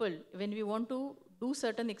right people when we want to do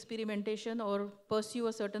certain experimentation or pursue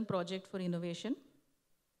a certain project for innovation.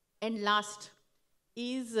 And last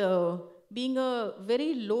is being a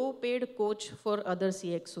very low paid coach for other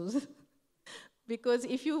CXOs. Because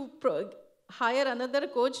if you hire another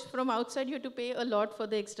coach from outside, you have to pay a lot for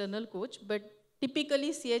the external coach. But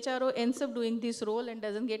typically CHRO ends up doing this role and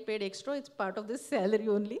doesn't get paid extra. It's part of the salary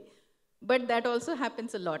only. But that also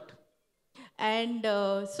happens a lot. And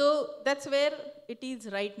so that's where it is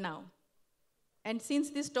right now. And since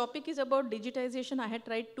this topic is about digitization, I had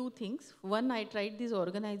tried two things. One, I tried these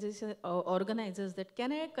organizers that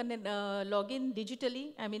can I log in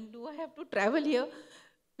digitally? I mean, do I have to travel here?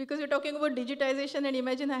 Because you're talking about digitization, and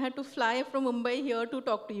imagine I had to fly from Mumbai here to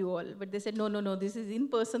talk to you all. But they said, no, no, no, this is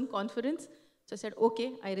in-person conference. So I said,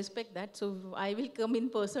 okay, I respect that. So I will come in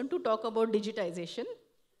person to talk about digitization.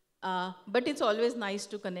 But it's always nice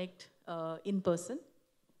to connect in person.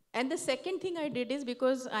 And the second thing I did is,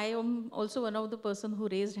 because I am also one of the person who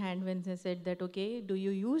raised hand when they said that, okay, do you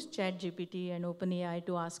use ChatGPT and OpenAI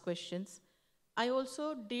to ask questions? I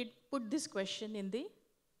also did put this question in the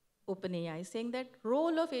OpenAI, saying that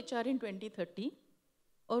role of HR in 2030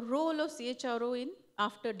 or role of CHRO in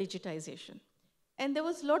after digitization. And there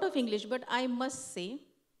was a lot of English, but I must say,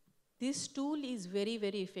 this tool is very,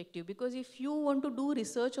 very effective, because if you want to do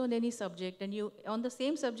research on any subject, and you, on the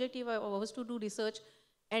same subject, if I was to do research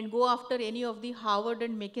and go after any of the Harvard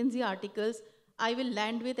and McKinsey articles, I will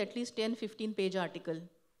land with at least 10, 15 page article.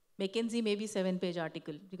 McKinsey maybe 7-page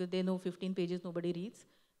article, because they know 15 pages nobody reads.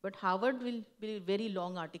 But Harvard will be a very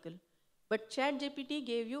long article. But ChatGPT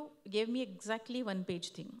gave me exactly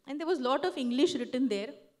 1-page thing. And there was a lot of English written there.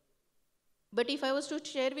 But if I was to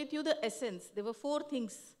share with you the essence, there were 4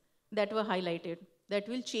 things that were highlighted that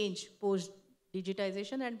will change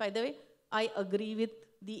post-digitization. And by the way, I agree with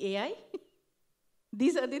the AI.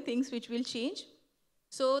 These are the things which will change.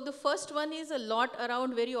 So the first one is a lot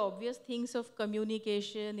around very obvious things of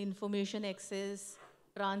communication, information access,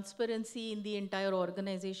 transparency in the entire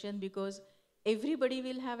organization, because everybody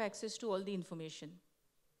will have access to all the information.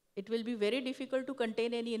 It will be very difficult to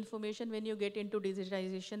contain any information when you get into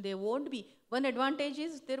digitization. There won't be. One advantage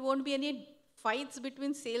is there won't be any fights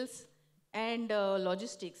between sales and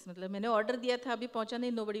logistics. मतलब मैंने order दिया था अभी पहुंचा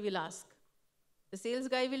नहीं, nobody will ask. The sales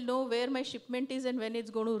guy will know where my shipment is and when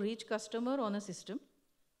it's going to reach customer on a system.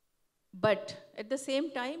 But at the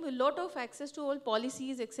same time, a lot of access to all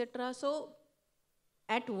policies, etc. So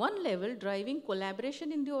at one level, driving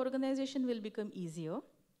collaboration in the organization will become easier.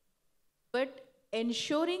 But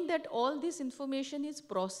ensuring that all this information is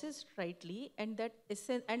processed rightly, and that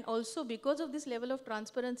and also because of this level of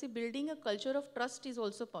transparency, building a culture of trust is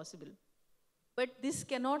also possible. But this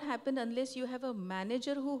cannot happen unless you have a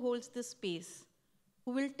manager who holds the space,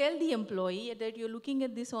 who will tell the employee that you're looking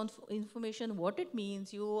at this information, what it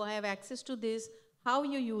means, you have access to this, how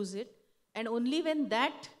you use it. And only when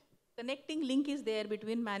that connecting link is there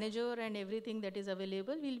between manager and everything that is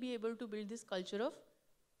available, we'll be able to build this culture of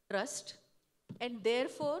trust. And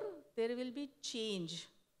therefore, there will be change.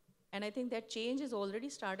 And I think that change has already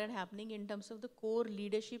started happening in terms of the core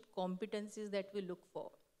leadership competencies that we look for.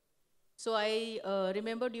 So I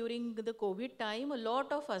remember during the COVID time, a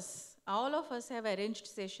lot of us, all of us have arranged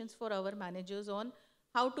sessions for our managers on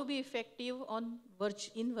how to be effective on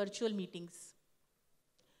in virtual meetings.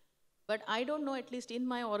 But I don't know, at least in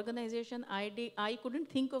my organization, I couldn't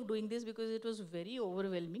think of doing this because it was very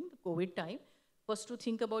overwhelming, the COVID time. First to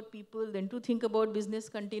think about people, then to think about business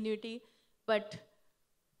continuity. But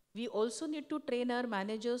we also need to train our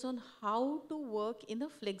managers on how to work in a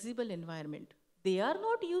flexible environment. They are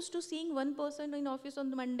not used to seeing one person in office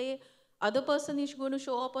on Monday, other person is going to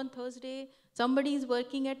show up on Thursday, somebody is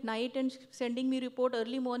working at night and sending me report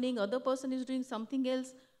early morning, other person is doing something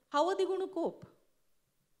else. How are they going to cope?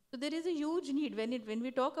 So there is a huge need. When we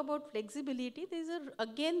talk about flexibility, there is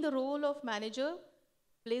again the role of manager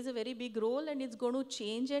plays a very big role, and it's going to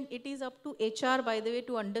change, and it is up to HR, by the way,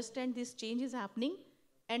 to understand this change is happening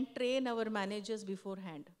and train our managers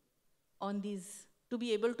beforehand on these, to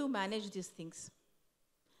be able to manage these things.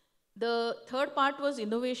 The third part was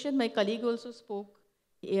innovation. My colleague also spoke.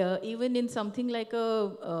 Even in something like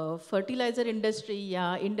a fertilizer industry,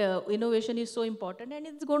 yeah, innovation is so important, and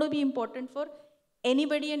it's going to be important for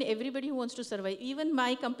anybody and everybody who wants to survive. Even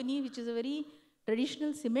my company, which is a very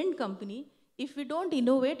traditional cement company, if we don't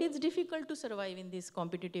innovate, it's difficult to survive in this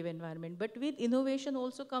competitive environment. But with innovation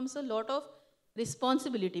also comes a lot of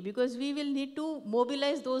responsibility, because we will need to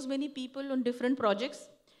mobilize those many people on different projects.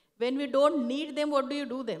 When we don't need them, what do you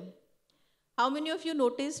do them? How many of you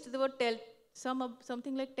noticed there were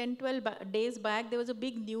something like 10, 12 days back, there was a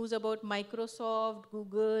big news about Microsoft,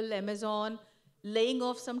 Google, Amazon, laying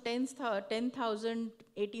off some 10,000,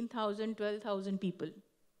 18,000, 12,000 people.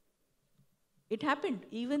 It happened.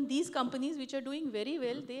 Even these companies which are doing very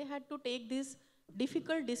well, they had to take this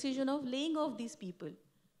difficult decision of laying off these people.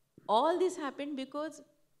 All this happened because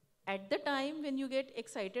at the time when you get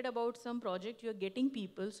excited about some project, you're getting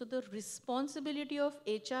people, so the responsibility of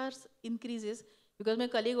HRs increases, because my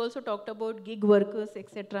colleague also talked about gig workers,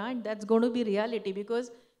 etc., and that's going to be reality,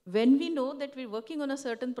 because when we know that we're working on a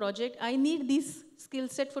certain project, I need this skill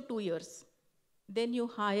set for 2 years. Then you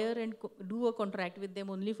hire and do a contract with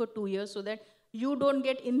them only for 2 years, so that you don't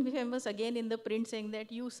get infamous again in the print saying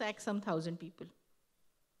that you sack some 1,000 people.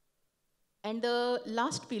 And the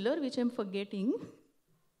last pillar, which I'm forgetting,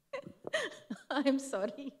 I'm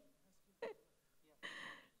sorry.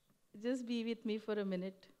 Just be with me for a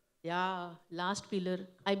minute. Yeah, last pillar,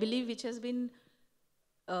 I believe, which has been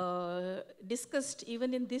discussed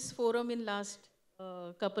even in this forum in last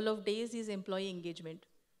couple of days, is employee engagement.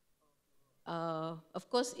 Of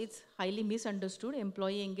course, it's highly misunderstood.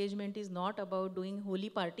 Employee engagement is not about doing Holi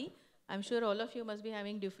party. I'm sure all of you must be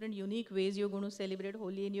having different unique ways you're going to celebrate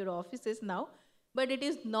Holi in your offices now, but it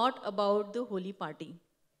is not about the Holi party.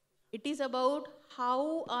 It is about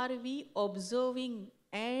how are we observing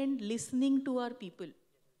and listening to our people.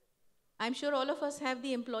 I'm sure all of us have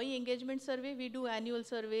the employee engagement survey. We do annual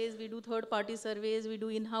surveys, we do third-party surveys, we do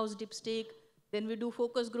in-house dipstick, then we do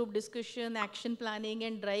focus group discussion, action planning,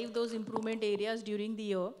 and drive those improvement areas during the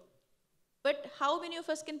year. But how many of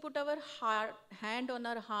us can put our hand on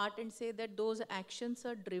our heart and say that those actions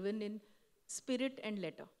are driven in spirit and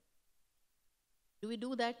letter? Do we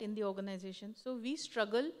do that in the organization? So we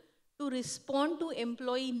struggle to respond to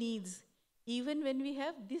employee needs, even when we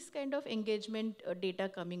have this kind of engagement data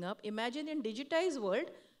coming up. Imagine in digitized world,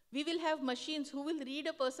 we will have machines who will read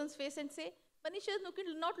a person's face and say, Manisha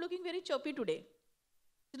is not looking very chirpy today.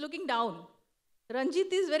 She's looking down.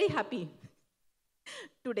 Ranjit is very happy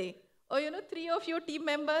today. Or, 3 of your team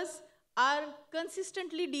members are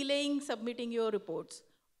consistently delaying submitting your reports.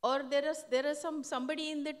 Or there is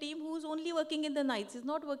somebody in the team who's only working in the nights, is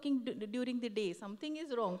not working during the day. Something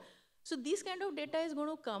is wrong. So this kind of data is going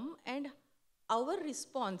to come, and our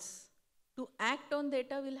response to act on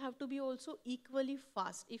data will have to be also equally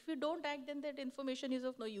fast. If we don't act, then that information is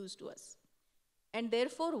of no use to us. And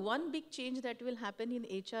therefore, one big change that will happen in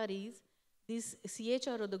HR is this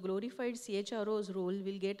CHRO, the glorified CHRO's role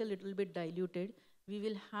will get a little bit diluted. We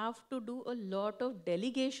will have to do a lot of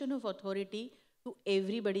delegation of authority to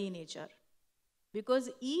everybody in HR. Because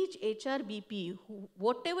each HR BP,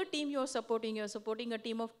 whatever team you're supporting a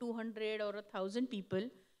team of 200 or 1,000 people,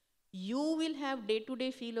 you will have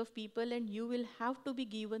day-to-day feel of people, and you will have to be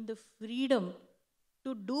given the freedom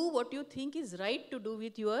to do what you think is right to do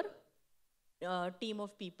with your team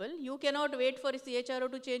of people. You cannot wait for a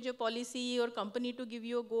CHRO to change a policy or company to give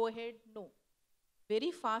you a go-ahead. No.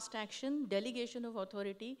 Very fast action, delegation of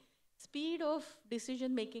authority, speed of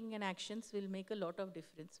decision-making and actions will make a lot of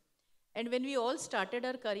difference. And when we all started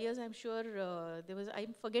our careers, I'm sure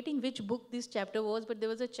I'm forgetting which book this chapter was, but there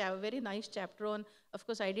was a very nice chapter on, of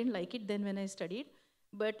course, I didn't like it then when I studied,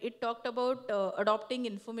 but it talked about adopting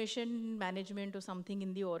information management or something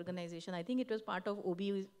in the organization. I think it was part of OB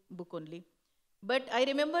book only. But I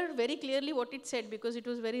remember very clearly what it said, because it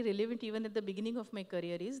was very relevant even at the beginning of my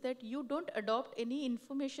career, is that you don't adopt any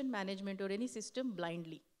information management or any system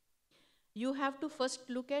blindly. You have to first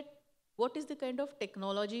look at what is the kind of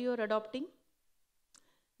technology you're adopting,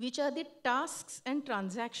 which are the tasks and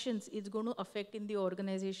transactions it's going to affect in the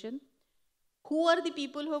organization, who are the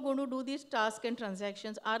people who are going to do these tasks and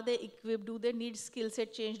transactions, are they equipped, do they need skill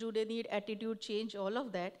set change, do they need attitude change, all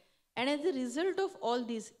of that. And as a result of all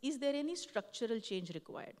this, is there any structural change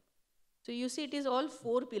required? So you see, it is all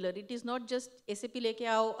 4 pillars. It is not just SAP leke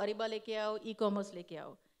aao, Ariba leke aao, e-commerce leke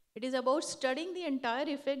aao. It is about studying the entire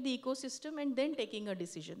effect, the ecosystem, and then taking a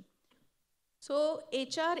decision. So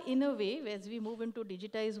HR, in a way, as we move into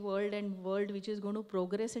digitized world and world which is going to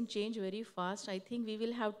progress and change very fast, I think we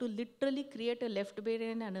will have to literally create a left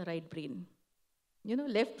brain and a right brain.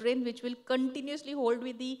 Left brain which will continuously hold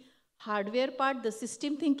with the hardware part, the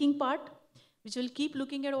system thinking part, which will keep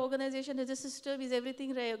looking at organization as a system. Is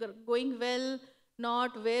everything going well?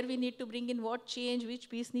 Not, where we need to bring in what change, which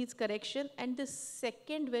piece needs correction. And the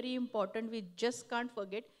second very important, we just can't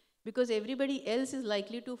forget, because everybody else is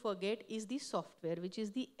likely to forget, is the software, which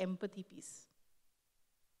is the empathy piece.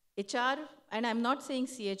 HR, and I'm not saying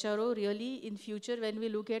CHRO, really in future when we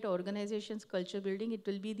look at organizations culture building, it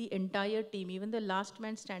will be the entire team. Even the last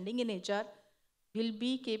man standing in HR will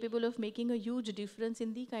be capable of making a huge difference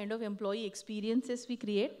in the kind of employee experiences we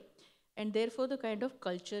create, and therefore the kind of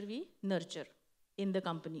culture we nurture in the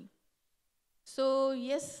company. So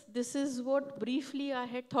yes, this is what briefly I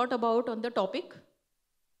had thought about on the topic.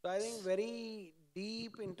 So I think very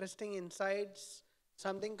deep, interesting insights,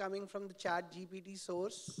 something coming from the chat GPT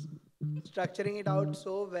source, structuring it out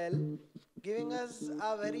so well, giving us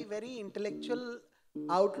a very, very intellectual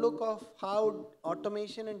outlook of how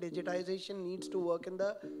automation and digitization needs to work in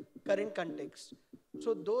the current context.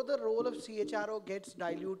 So though the role of CHRO gets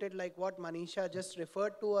diluted like what Manisha just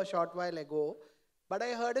referred to a short while ago, but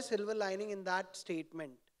I heard a silver lining in that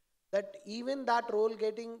statement, that even that role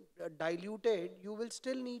getting diluted, you will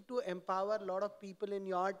still need to empower a lot of people in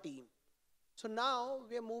your team. So now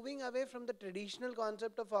we are moving away from the traditional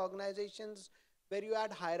concept of organizations where you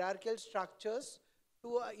had hierarchical structures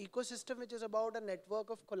to an ecosystem which is about a network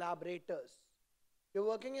of collaborators. You're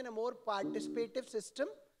working in a more participative system,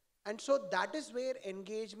 and so that is where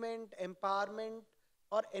engagement, empowerment,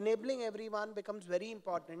 or enabling everyone becomes very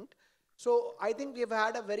important. So I think we've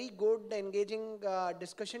had a very good, engaging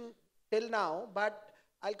discussion till now, but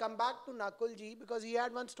I'll come back to Nakul ji because he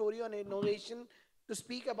had one story on innovation to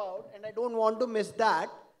speak about, and I don't want to miss that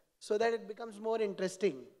so that it becomes more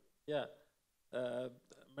interesting. Yeah.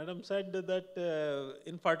 Madam said that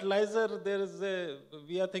in fertilizer,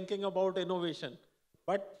 we are thinking about innovation.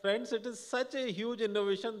 But friends, it is such a huge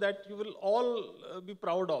innovation that you will all be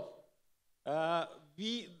proud of.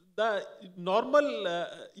 The normal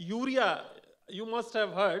urea, you must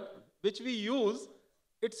have heard, which we use,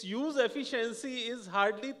 its use efficiency is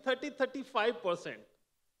hardly 30-35%.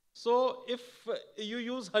 So if you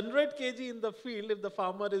use 100 kg in the field, if the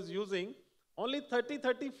farmer is using, only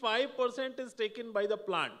 30-35% is taken by the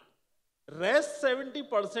plant. Rest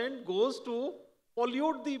 70% goes to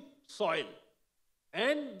pollute the soil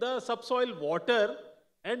and the subsoil water,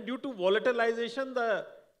 and due to volatilization, the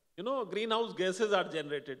greenhouse gases are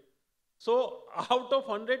generated. So out of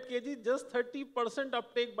 100 kg, just 30%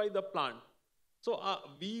 uptake by the plant. So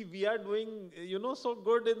we are doing so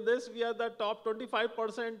good in this. We are the top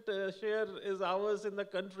 25% share is ours in the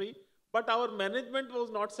country, but our management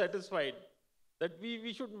was not satisfied that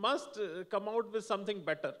we must come out with something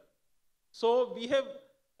better. So we have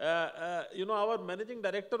our managing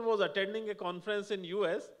director was attending a conference in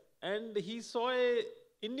US, and he saw a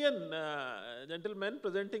Indian gentleman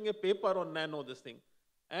presenting a paper on nano, this thing.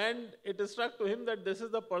 And it struck to him that this is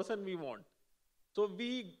the person we want. So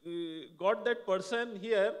we got that person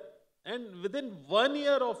here, and within 1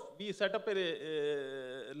 year we set up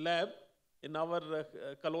a lab in our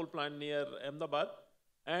Kalol plant near Ahmedabad.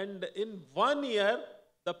 And in 1 year,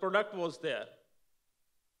 the product was there.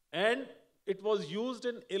 And it was used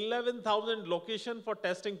in 11,000 locations for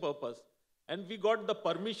testing purpose. And we got the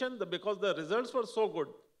permission because the results were so good.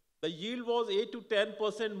 The yield was 8 to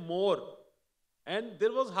 10% more. And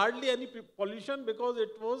there was hardly any pollution because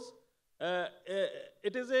it was,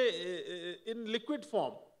 it is in liquid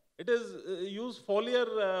form. It is used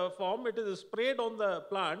foliar form. It is sprayed on the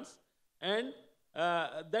plants. And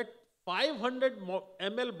that 500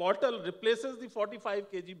 ml bottle replaces the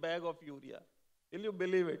 45 kg bag of urea. Will you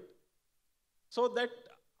believe it? So that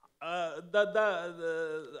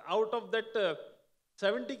out of that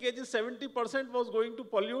 70 kg, 70% was going to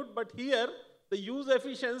pollute, but here the use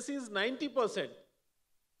efficiency is 90%.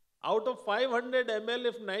 Out of 500 ml,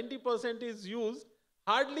 if 90% is used,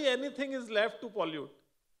 hardly anything is left to pollute.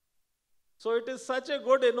 So it is such a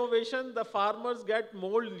good innovation. The farmers get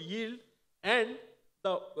more yield, and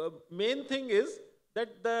the main thing is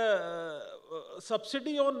that the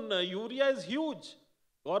subsidy on urea is huge.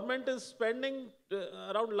 Government is spending,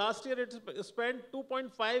 around last year it spent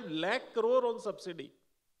 2.5 lakh crore on subsidy,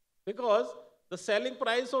 because the selling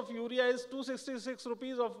price of urea is 266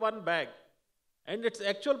 rupees of one bag, and its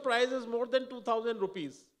actual price is more than 2,000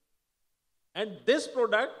 rupees. And this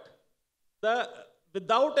product,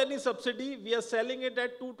 without any subsidy, we are selling it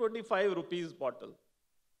at 225 rupees bottle.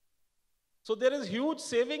 So there is huge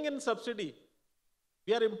saving in subsidy.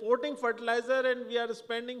 We are importing fertilizer and we are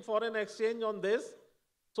spending foreign exchange on this.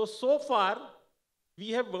 So far, we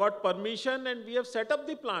have got permission and we have set up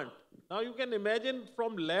the plant. Now you can imagine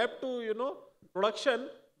from lab to, production,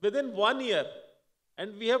 within 1 year,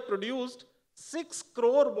 and we have produced 6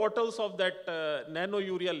 crore bottles of that nano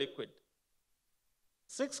urea liquid.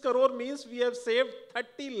 6 crore means we have saved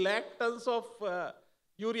 30 lakh tons of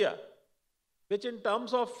urea, which in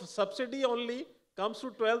terms of subsidy only comes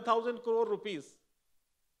to 12,000 crore rupees.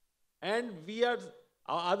 And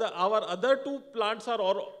our other 2 plants are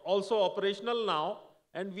also operational now,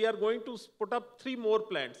 and we are going to put up 3 more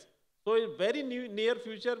plants. So in very near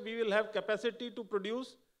future, we will have capacity to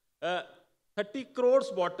produce 30 crores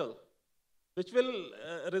bottle, which will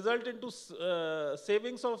result into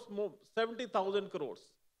savings of 70,000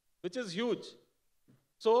 crores, which is huge.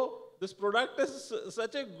 So this product is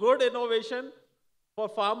such a good innovation for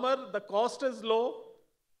farmer. The cost is low,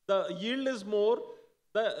 the yield is more,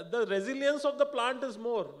 the resilience of the plant is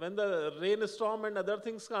more. When the rainstorm and other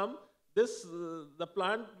things come, the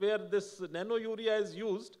plant where this nano urea is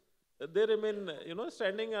used, they remain,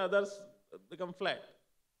 standing, others become flat.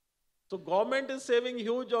 So government is saving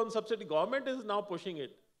huge on subsidy. Government is now pushing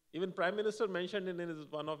it. Even Prime Minister mentioned in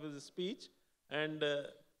one of his speech. And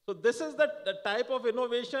so this is the type of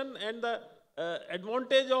innovation and the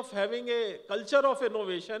advantage of having a culture of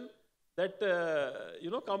innovation that,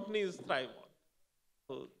 companies thrive on.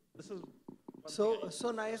 So this is...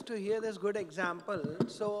 So nice to hear this good example.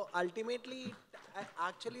 So ultimately, it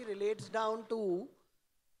actually relates down to,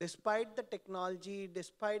 despite the technology,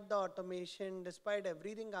 despite the automation, despite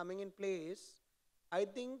everything coming in place, I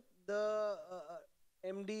think the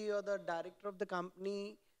MD or the director of the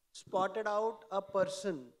company spotted out a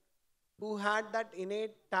person who had that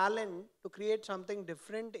innate talent to create something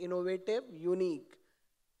different, innovative, unique.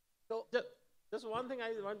 So just one thing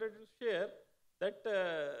I wanted to share, that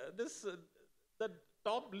the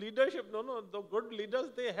top leadership, the good leaders,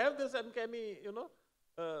 they have this uncanny,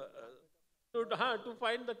 to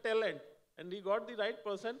find the talent. And he got the right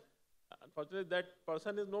person. Unfortunately, that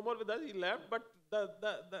person is no more with us, he left, but the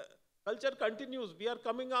culture continues. We are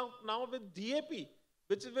coming out now with DAP,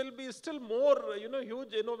 which will be still more,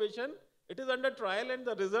 huge innovation. It is under trial and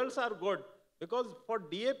the results are good. Because for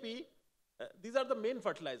DAP, these are the main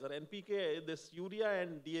fertilizer, NPK, this urea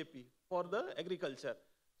and DAP for the agriculture.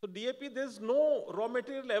 So DAP, there's no raw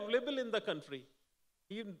material available in the country.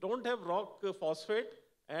 We don't have rock phosphate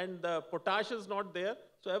and the potash is not there.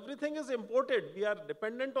 So everything is imported. We are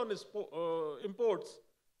dependent on imports.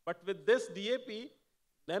 But with this DAP,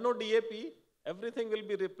 nano DAP, everything will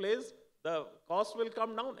be replaced. The cost will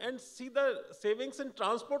come down, and see the savings in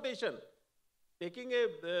transportation. Taking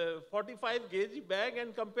a 45 kg bag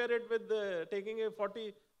and compare it with taking a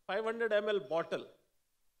 500 ml bottle.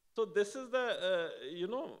 So this is the,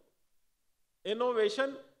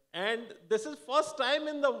 innovation, and this is first time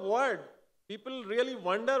in the world. People really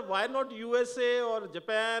wonder why not USA or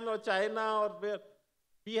Japan or China or where.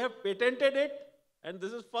 We have patented it, and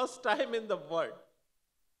this is first time in the world.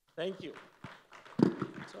 Thank you.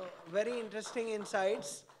 So very interesting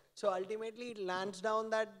insights. So ultimately it lands down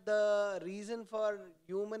that the reason for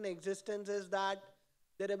human existence is that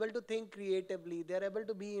they're able to think creatively, they're able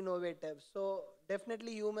to be innovative. So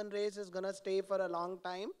definitely human race is going to stay for a long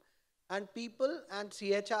time, and people and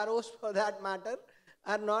CHROs for that matter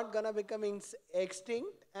are not going to become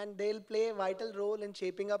extinct, and they'll play a vital role in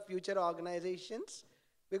shaping up future organizations,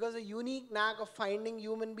 because the unique knack of finding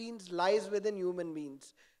human beings lies within human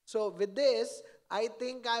beings. So with this, I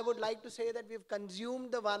think I would like to say that we've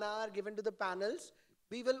consumed the 1 hour given to the panels.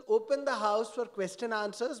 We will open the house for question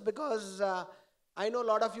answers, because I know a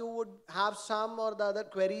lot of you would have some or the other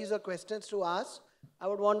queries or questions to ask. I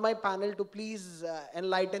would want my panel to please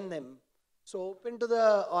enlighten them. So open to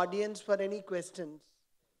the audience for any questions.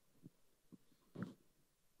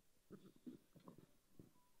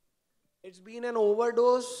 It's been an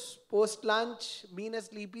overdose, post-lunch, been a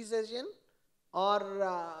sleepy session, or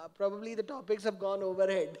probably the topics have gone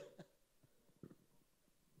overhead.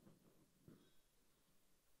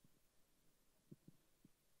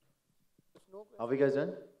 Are we guys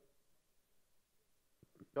done?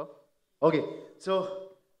 Sure. Okay,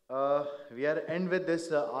 so we are end with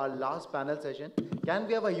this, our last panel session. Can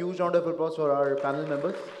we have a huge round of applause for our panel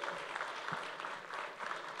members?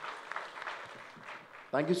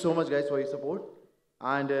 Thank you so much, guys, for your support.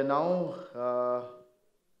 And now,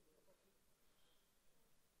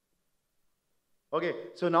 okay,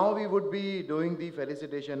 so now we would be doing the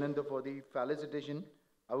felicitation, and for the felicitation,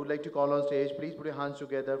 I would like to call on stage. Please put your hands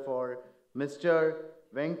together for Mr.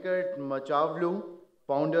 Venkat Machavlu,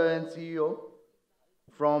 founder and CEO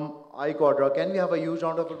from iQuadra. Can we have a huge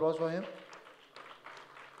round of applause for him?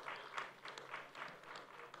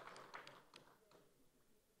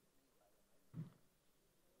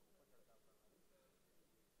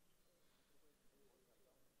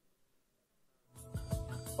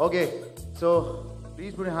 Okay, so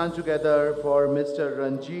please put your hands together for Mr.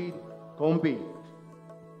 Ranjit Khompi.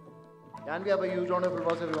 Can we have a huge round of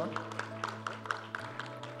applause, everyone?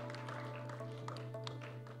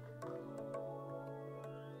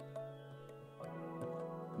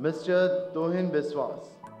 Mr. Tuhin Biswas.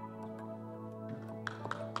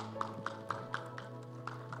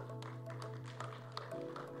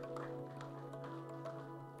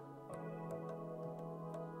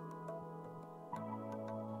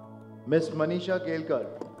 Miss Manisha Kelkar.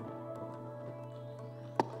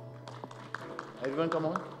 Everyone come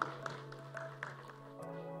on.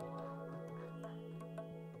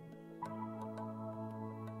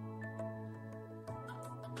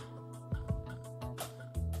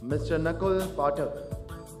 Mr. NAKUL PATHAK.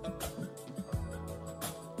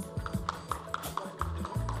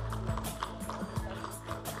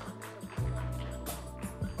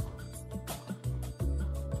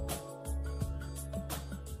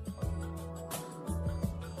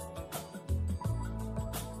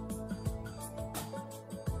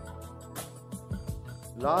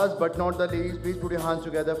 Last but not the least, please put your hands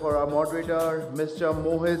together for our moderator, Mr.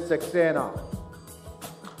 Mohit Saxena.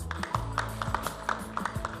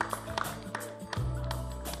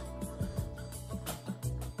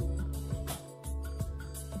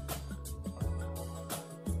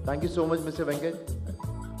 Thank you so much, Mr. Venkat.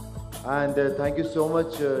 And thank you so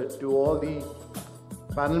much to all the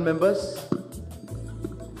panel members.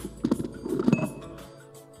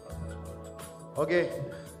 Okay,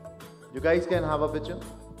 you guys can have a picture.